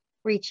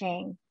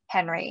reaching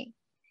Henry.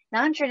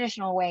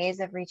 Non-traditional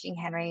ways of reaching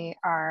Henry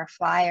are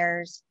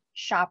flyers,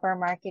 shopper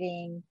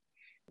marketing,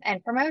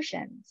 and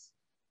promotions.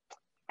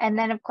 And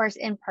then, of course,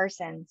 in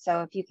person.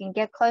 So if you can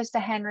get close to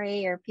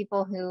Henry or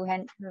people who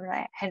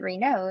Henry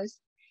knows,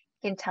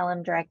 you can tell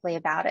him directly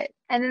about it.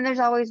 And then there's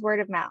always word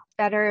of mouth.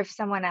 Better if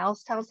someone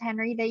else tells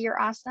Henry that you're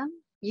awesome.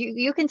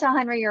 You can tell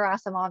Henry you're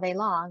awesome all day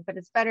long, but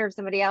it's better if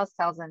somebody else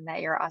tells him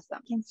that you're awesome.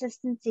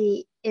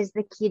 Consistency is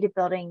the key to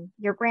building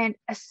your brand,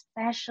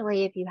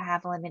 especially if you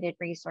have limited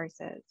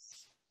resources.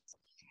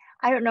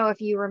 I don't know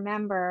if you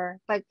remember,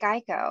 but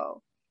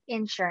Geico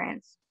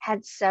Insurance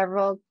had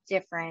several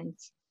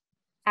different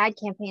ad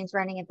campaigns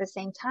running at the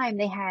same time.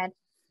 They had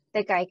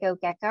the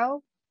Geico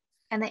Gecko,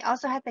 and they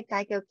also had the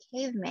Geico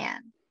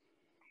Caveman.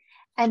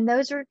 And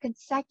those were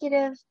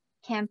consecutive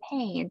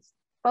campaigns,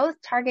 both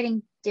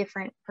targeting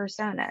different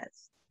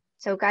personas.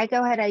 So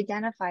Geico had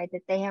identified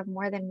that they have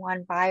more than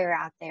one buyer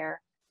out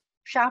there,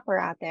 shopper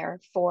out there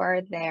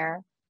for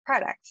their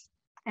products.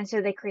 And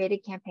so they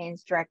created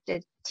campaigns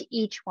directed to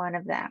each one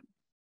of them.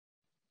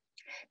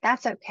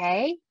 That's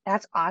okay.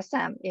 That's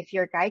awesome if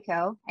you're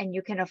Geico and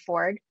you can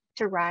afford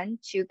to run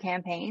 2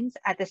 campaigns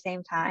at the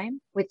same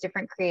time with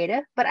different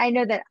creative. But I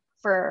know that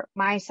for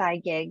my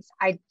side gigs,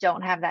 I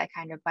don't have that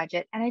kind of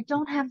budget and I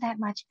don't have that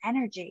much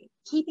energy.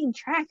 Keeping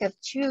track of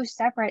 2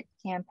 separate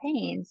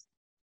campaigns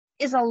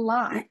is a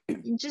lot.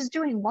 Just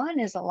doing one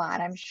is a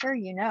lot. I'm sure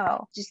you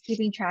know. Just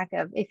keeping track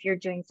of if you're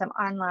doing some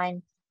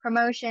online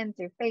promotion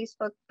through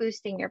Facebook,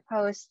 boosting your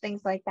posts,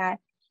 things like that.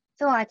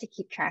 It's a lot to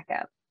keep track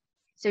of.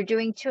 So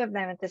doing 2 of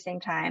them at the same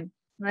time,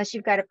 unless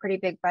you've got a pretty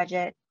big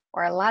budget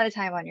or a lot of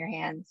time on your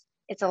hands,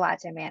 it's a lot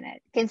to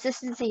manage.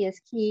 Consistency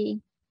is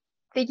key.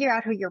 Figure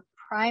out who your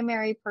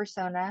primary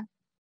persona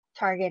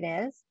target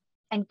is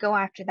and go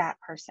after that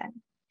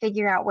person.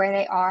 Figure out where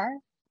they are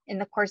in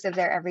the course of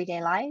their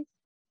everyday life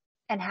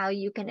and how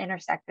you can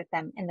intersect with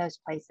them in those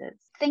places.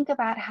 Think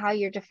about how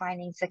you're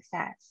defining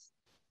success.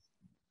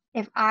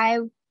 If I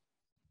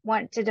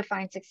want to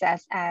define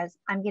success as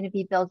I'm going to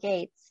be Bill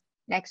Gates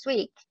next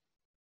week,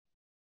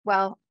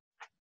 well,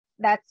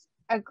 that's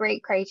a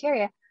great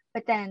criteria,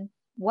 but then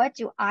what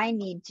do I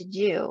need to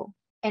do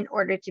in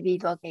order to be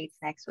Bill Gates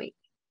next week?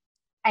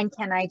 And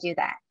can I do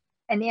that?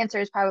 And the answer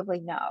is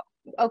probably no.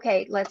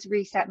 Okay, let's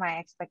reset my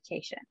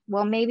expectation.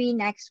 Well, maybe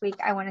next week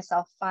I want to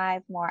sell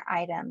 5 more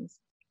items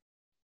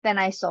than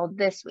I sold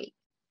this week.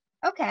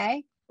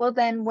 Okay, well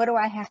then what do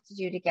I have to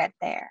do to get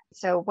there?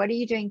 So what are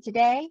you doing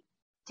today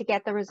to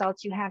get the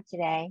results you have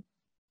today?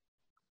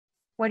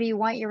 What do you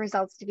want your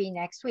results to be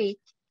next week?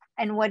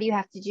 And what do you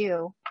have to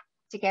do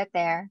to get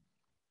there?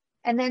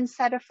 And then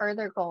set a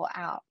further goal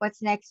out.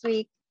 What's next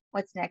week?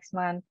 What's next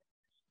month?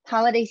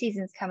 Holiday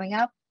season's coming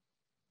up.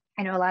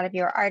 I know a lot of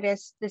you are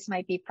artists. This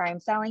might be prime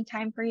selling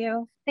time for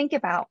you. Think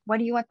about, what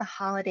do you want the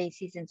holiday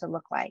season to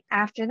look like?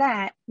 After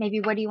that,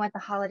 maybe what do you want the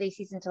holiday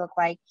season to look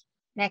like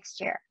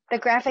next year? The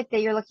graphic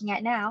that you're looking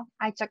at now,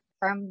 I took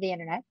from the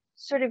internet,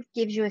 sort of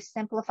gives you a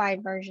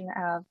simplified version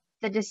of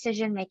the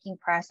decision-making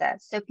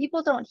process. So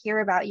people don't hear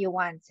about you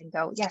once and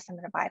go, yes, I'm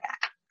going to buy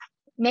that.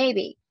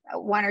 Maybe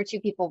 1 or 2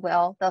 people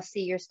will. They'll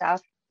see your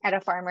stuff at a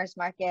farmer's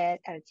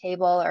market, at a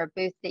table or a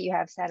booth that you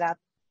have set up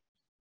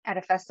at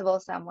a festival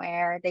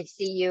somewhere. They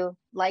see you,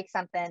 like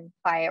something,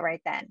 buy it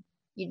right then.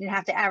 You didn't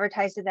have to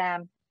advertise to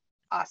them.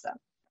 Awesome.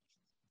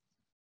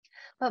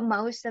 But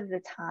most of the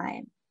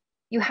time,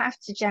 you have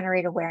to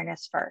generate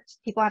awareness first.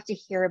 People have to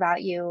hear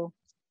about you.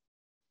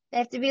 They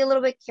have to be a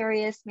little bit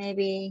curious,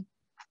 maybe.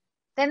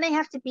 Then they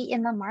have to be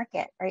in the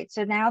market, right?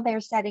 So now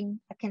they're setting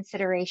a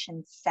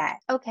consideration set.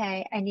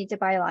 Okay, I need to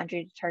buy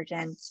laundry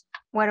detergent.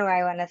 What do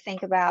I want to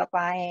think about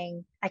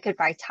buying? I could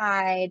buy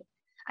Tide.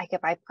 I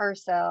could buy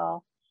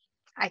Persil.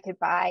 I could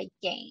buy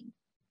Gain.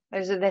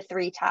 Those are the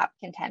 3 top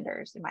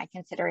contenders in my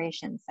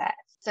consideration set.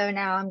 So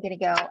now I'm going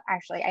to go,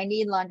 actually, I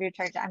need laundry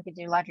detergent. I'm going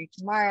to do laundry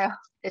tomorrow.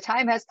 The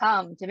time has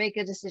come to make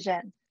a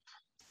decision.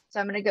 So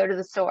I'm going to go to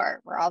the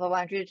store where all the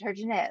laundry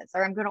detergent is,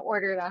 or I'm going to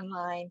order it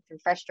online through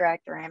Fresh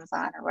Direct or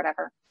Amazon or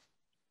whatever.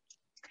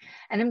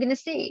 And I'm going to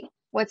see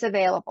what's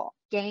available.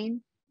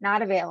 Gain,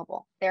 not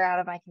available. They're out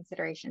of my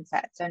consideration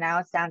set. So now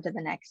it's down to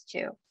the next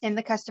 2. In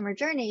the customer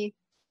journey,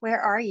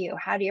 where are you?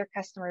 How do your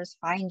customers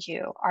find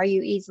you? Are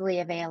you easily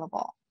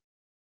available?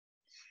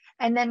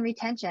 And then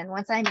retention.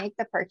 Once I make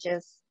the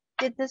purchase,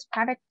 did this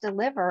product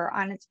deliver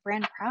on its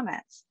brand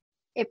promise?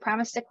 It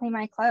promised to clean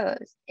my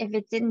clothes. If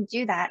it didn't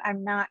do that,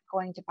 I'm not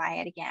going to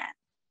buy it again.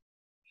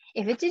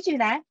 If it did do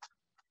that,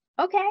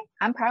 okay,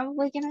 I'm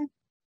probably going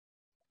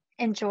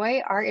to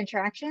enjoy our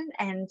interaction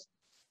and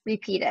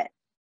repeat it.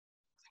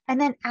 And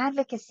then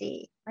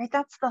advocacy, right?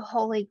 That's the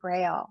holy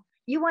grail.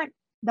 You want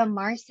the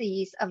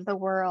Marcys of the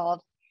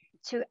world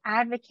to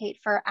advocate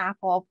for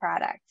Apple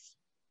products,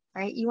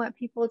 right? You want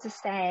people to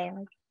say,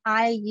 like,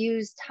 I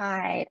use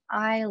Tide.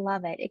 I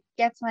love it. It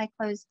gets my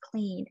clothes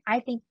clean. I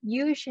think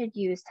you should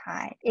use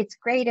Tide. It's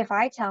great if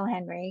I tell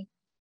Henry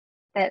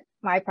that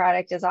my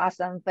product is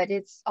awesome, but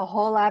it's a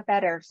whole lot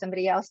better if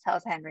somebody else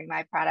tells Henry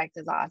my product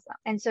is awesome.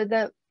 And so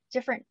the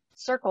different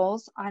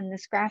circles on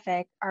this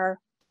graphic are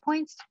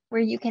points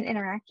where you can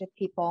interact with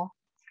people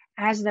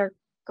as they're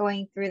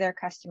going through their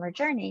customer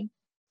journey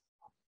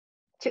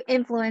to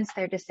influence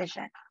their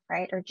decision,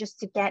 right? Or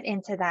just to get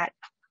into that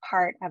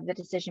part of the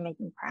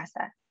decision-making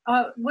process.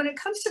 When it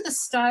comes to the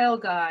style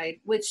guide,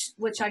 which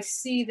I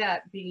see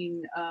that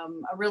being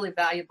a really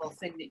valuable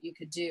thing that you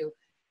could do.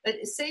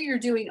 But say you're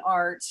doing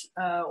art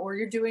or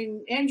you're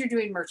doing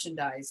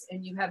merchandise,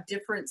 and you have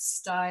different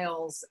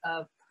styles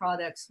of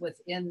products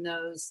within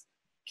those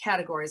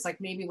categories. Like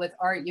maybe with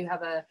art, you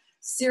have a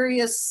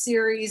serious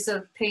series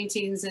of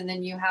paintings, and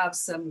then you have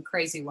some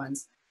crazy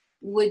ones.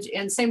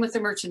 And same with the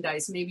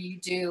merchandise. Maybe you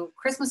do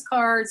Christmas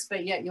cards,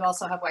 but yet you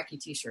also have wacky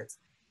t-shirts.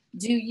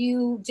 Do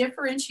you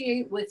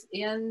differentiate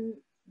within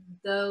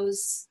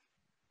those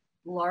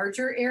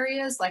larger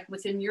areas, like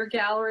within your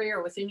gallery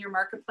or within your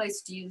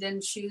marketplace? Do you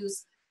then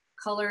choose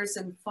colors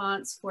and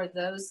fonts for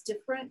those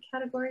different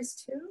categories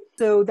too?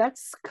 So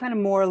that's kind of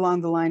more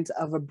along the lines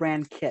of a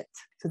brand kit.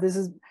 So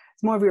it's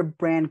more of your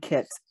brand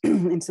kit.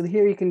 And so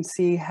here you can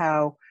see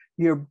how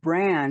your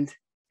brand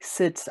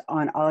sits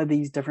on all of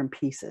these different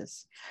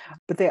pieces,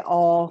 but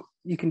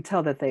you can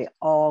tell that they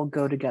all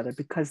go together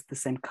because the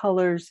same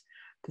colors,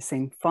 the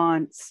same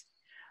fonts,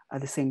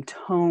 the same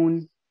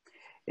tone.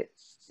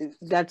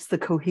 That's the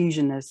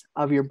cohesionness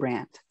of your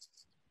brand.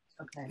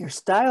 Okay. Your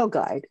style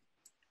guide,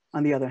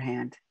 on the other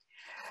hand,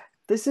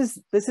 this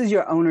is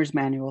your owner's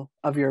manual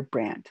of your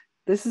brand.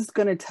 This is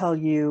going to tell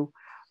you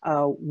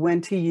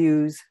when to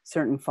use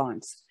certain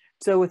fonts.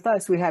 So with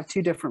us, we have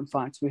two different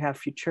fonts. We have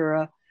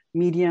Futura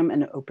Medium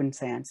and Open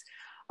Sans.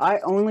 I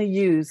only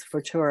use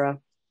Futura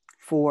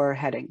for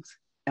headings,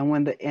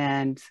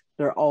 and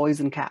they're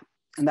always in cap,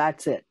 and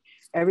that's it.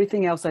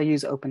 Everything else I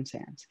use Open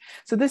Sans.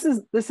 So this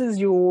is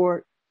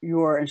your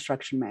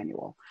instruction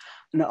manual.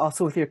 And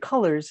also with your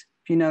colors,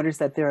 if you notice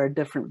that there are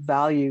different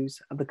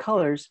values of the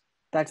colors,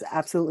 that's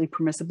absolutely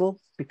permissible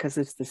because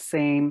it's the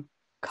same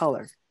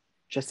color,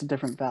 just a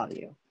different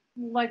value.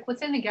 Like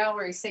within the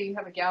gallery, say you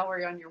have a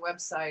gallery on your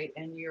website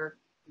and you're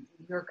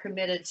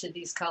committed to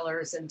these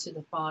colors and to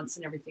the fonts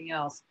and everything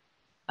else,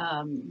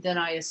 then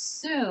I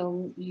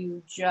assume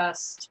you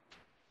just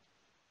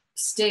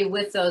stay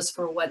with those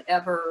for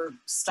whatever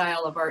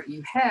style of art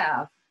you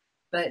have.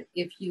 But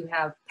if you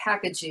have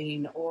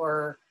packaging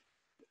or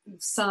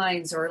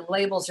signs or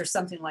labels or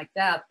something like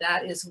that,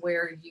 that is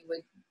where you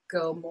would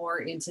go more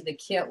into the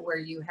kit where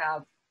you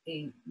have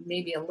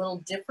maybe a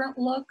little different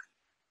look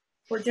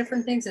for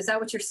different things. Is that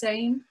what you're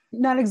saying?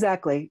 Not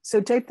exactly. So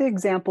take the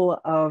example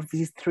of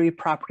these three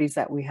properties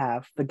that we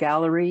have: the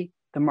gallery,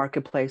 the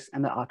marketplace,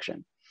 and the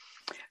auction.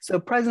 So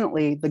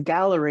presently, the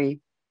gallery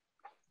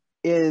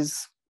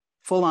is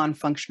full on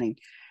functioning.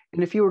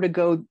 And if you were to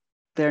go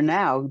there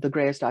now,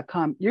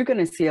 thegrayest.com, you're going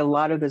to see a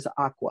lot of this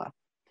aqua.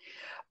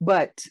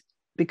 But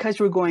because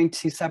we're going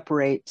to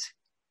separate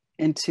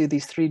into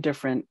these three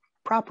different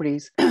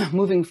properties,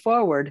 moving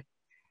forward,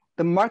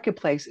 the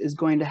marketplace is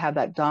going to have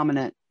that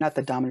not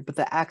the dominant, but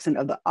the accent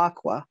of the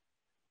aqua.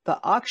 The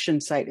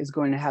auction site is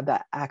going to have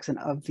that accent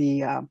of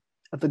the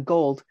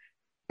gold,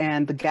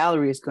 and the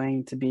gallery is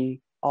going to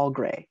be all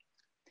gray.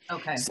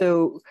 Okay.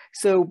 So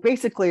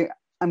basically,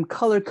 I'm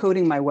color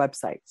coding my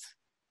websites,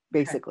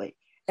 basically. Okay.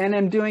 And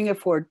I'm doing it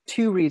for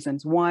two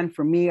reasons. One,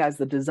 for me as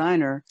the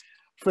designer,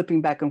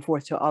 flipping back and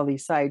forth to all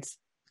these sites,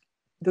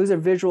 those are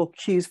visual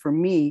cues for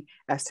me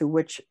as to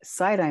which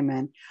site I'm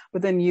in.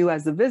 But then you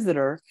as the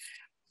visitor,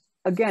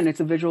 again,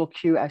 it's a visual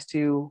cue as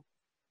to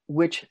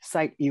which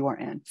site you are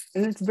in.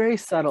 And it's very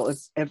subtle.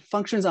 It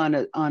functions on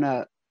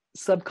a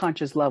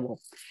subconscious level,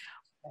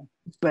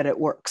 but it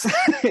works.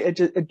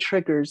 it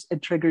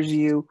triggers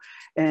you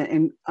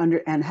and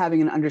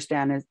having an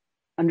understanding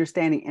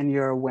and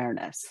your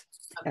awareness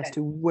as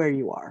to where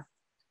you are.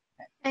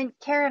 And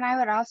Karen, I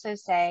would also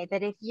say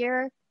that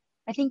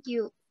I think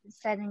you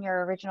said in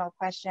your original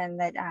question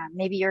that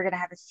maybe you're going to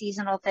have a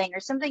seasonal thing or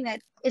something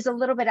that is a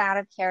little bit out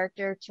of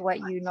character to what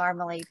you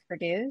normally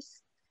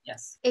produce.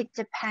 Yes. It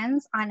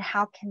depends on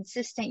how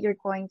consistent you're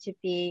going to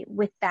be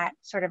with that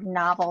sort of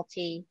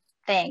novelty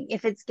thing.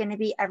 If it's going to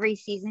be every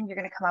season, you're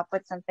going to come up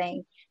with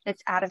something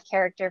that's out of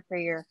character for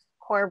your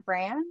core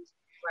brand.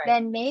 Right.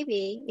 Then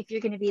maybe if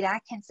you're going to be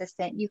that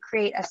consistent, you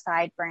create a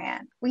side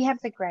brand. We have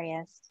the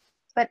grayest,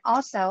 but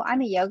also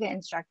I'm a yoga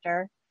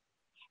instructor,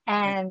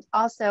 and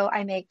also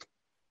I make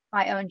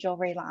my own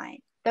jewelry line.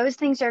 Those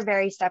things are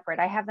very separate.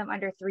 I have them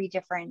under 3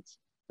 different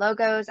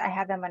logos. I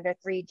have them under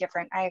 3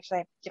 different, I actually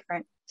have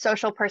different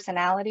social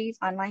personalities,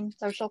 online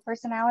social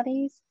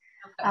personalities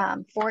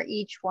for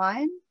each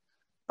one.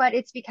 But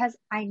it's because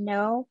I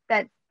know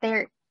that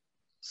they're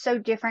so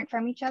different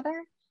from each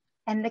other,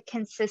 and the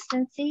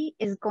consistency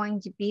is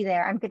going to be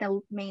there. I'm going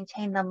to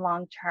maintain them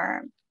long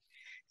term.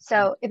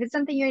 So if it's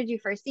something you're going to do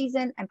for a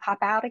season and pop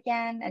out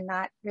again and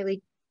not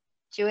really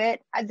do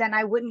it, then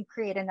I wouldn't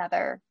create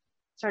another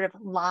sort of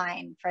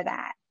line for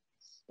that.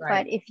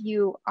 Right. But if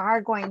you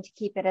are going to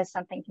keep it as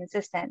something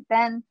consistent,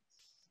 then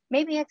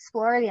maybe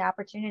explore the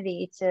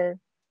opportunity to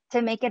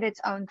make it its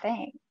own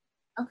thing.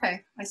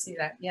 Okay, I see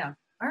that. Yeah.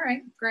 All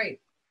right, great.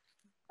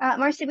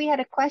 Marcy, we had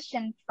a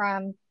question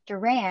from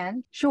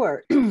Duran.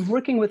 Sure.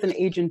 Working with an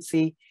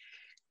agency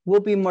will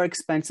be more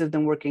expensive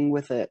than working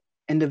with an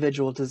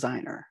individual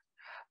designer.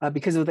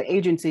 Because of the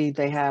agency,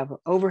 they have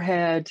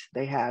overhead,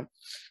 they have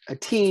a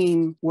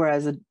team,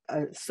 whereas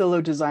a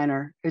solo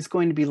designer is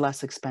going to be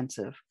less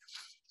expensive.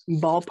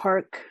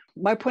 Ballpark,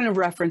 my point of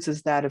reference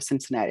is that of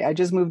Cincinnati. I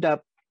just moved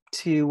up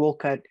to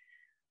Wolcott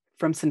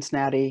from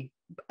Cincinnati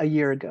a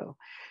year ago.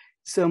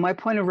 So my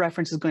point of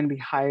reference is going to be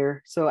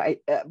higher. So I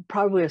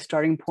probably a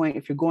starting point,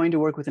 if you're going to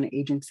work with an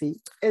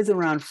agency, is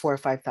around $4,000 or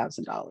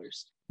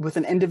 $5,000. With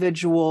an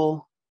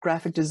individual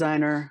graphic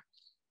designer,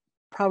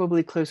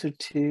 probably closer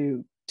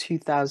to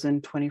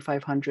 $2,000,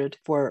 $2,500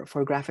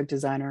 for a graphic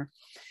designer.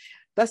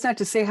 That's not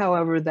to say,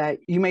 however, that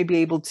you may be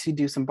able to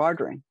do some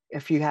bartering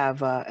if you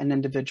have an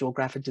individual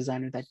graphic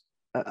designer, that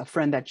a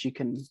friend that you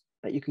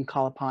can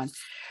call upon.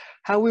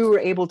 How we were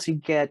able to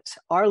get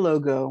our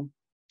logo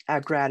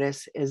at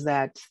Gratis is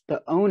that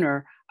the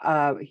owner,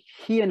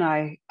 he and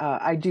I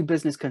do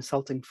business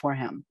consulting for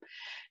him.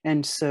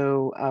 And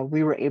so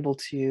we were able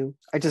to,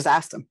 I just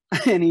asked him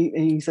and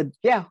he said,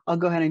 yeah, I'll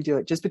go ahead and do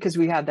it, just because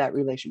we had that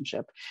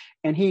relationship.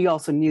 And he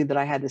also knew that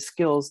I had the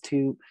skills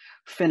to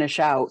finish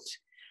out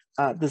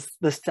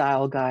the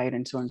style guide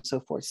and so on and so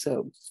forth.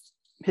 So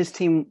his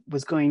team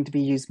was going to be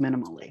used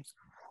minimally.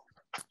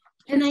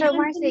 And so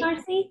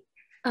Marcy?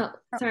 Oh,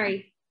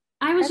 sorry.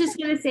 I was just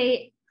going to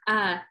say,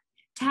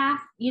 TAF,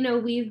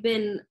 we've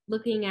been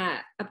looking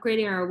at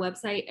upgrading our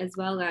website as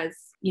well as,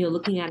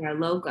 looking at our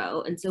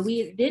logo. And so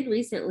we did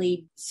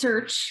recently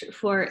search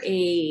for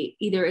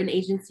either an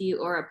agency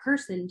or a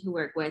person to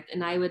work with.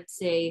 And I would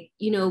say,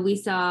 we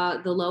saw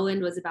the low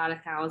end was about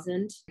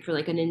 1,000 for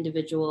like an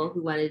individual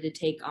who wanted to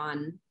take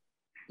on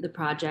the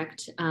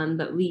project.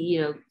 But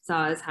we,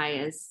 saw as high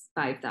as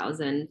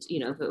 5,000,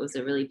 if it was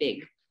a really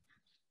big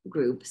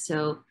group.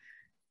 So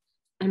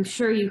I'm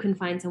sure you can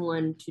find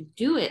someone to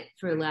do it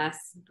for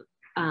less.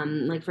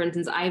 Like for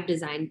instance, I've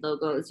designed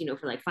logos,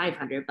 for like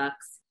 $500, but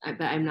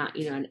I'm not,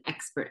 an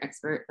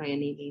expert by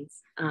any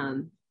means.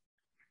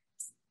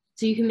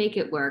 So you can make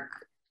it work.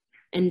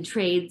 And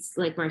trades,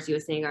 like Marcy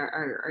was saying,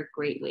 are a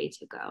great way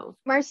to go.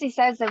 Marcy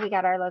says that we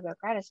got our logo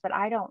gratis, but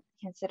I don't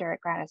consider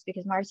it gratis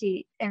because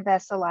Marcy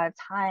invests a lot of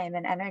time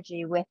and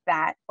energy with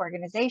that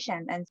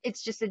organization. And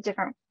it's just a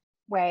different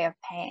way of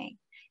paying.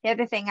 The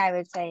other thing I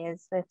would say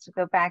is, let's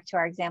go back to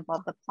our example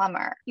of the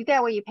plumber. You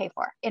get what you pay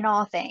for in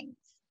all things.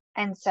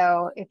 And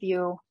so if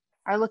you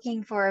are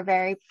looking for a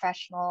very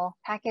professional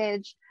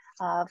package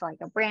of like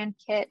a brand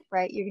kit,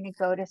 right, you're going to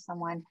go to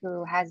someone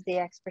who has the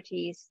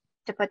expertise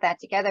to put that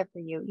together for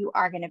you. You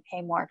are going to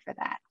pay more for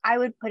that. I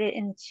would put it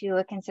into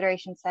a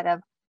consideration set of,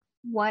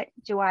 what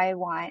do I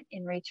want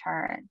in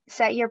return?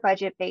 Set your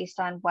budget based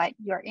on what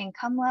your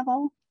income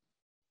level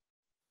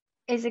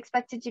is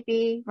expected to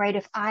be, right?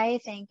 If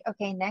I think,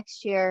 okay,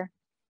 next year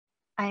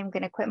I'm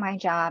going to quit my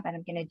job and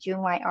I'm going to do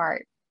my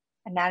art,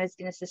 and that is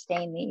going to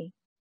sustain me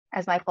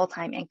as my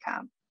full-time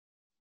income,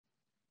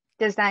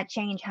 does that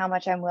change how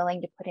much I'm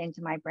willing to put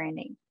into my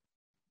branding?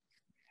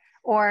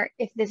 Or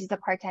if this is a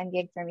part-time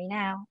gig for me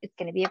now, it's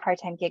going to be a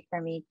part-time gig for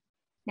me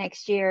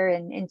next year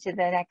and into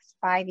the next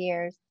 5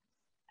 years.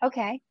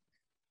 Okay,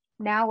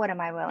 now what am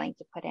I willing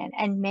to put in?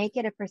 And make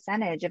it a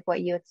percentage of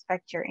what you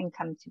expect your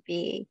income to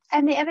be.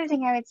 And the other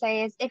thing I would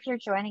say is, if you're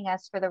joining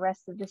us for the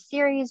rest of the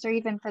series or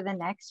even for the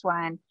next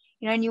one,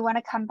 and you want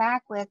to come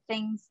back with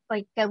things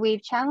like that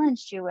we've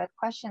challenged you with,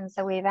 questions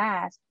that we've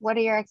asked. What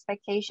are your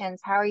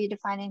expectations? How are you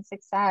defining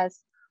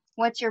success?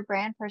 What's your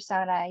brand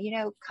persona?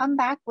 Come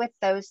back with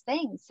those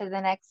things to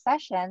the next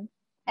session,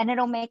 and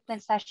it'll make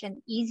the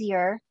session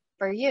easier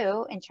for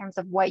you in terms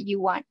of what you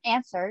want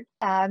answered.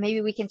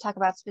 Maybe we can talk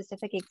about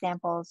specific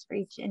examples for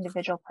each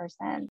individual person.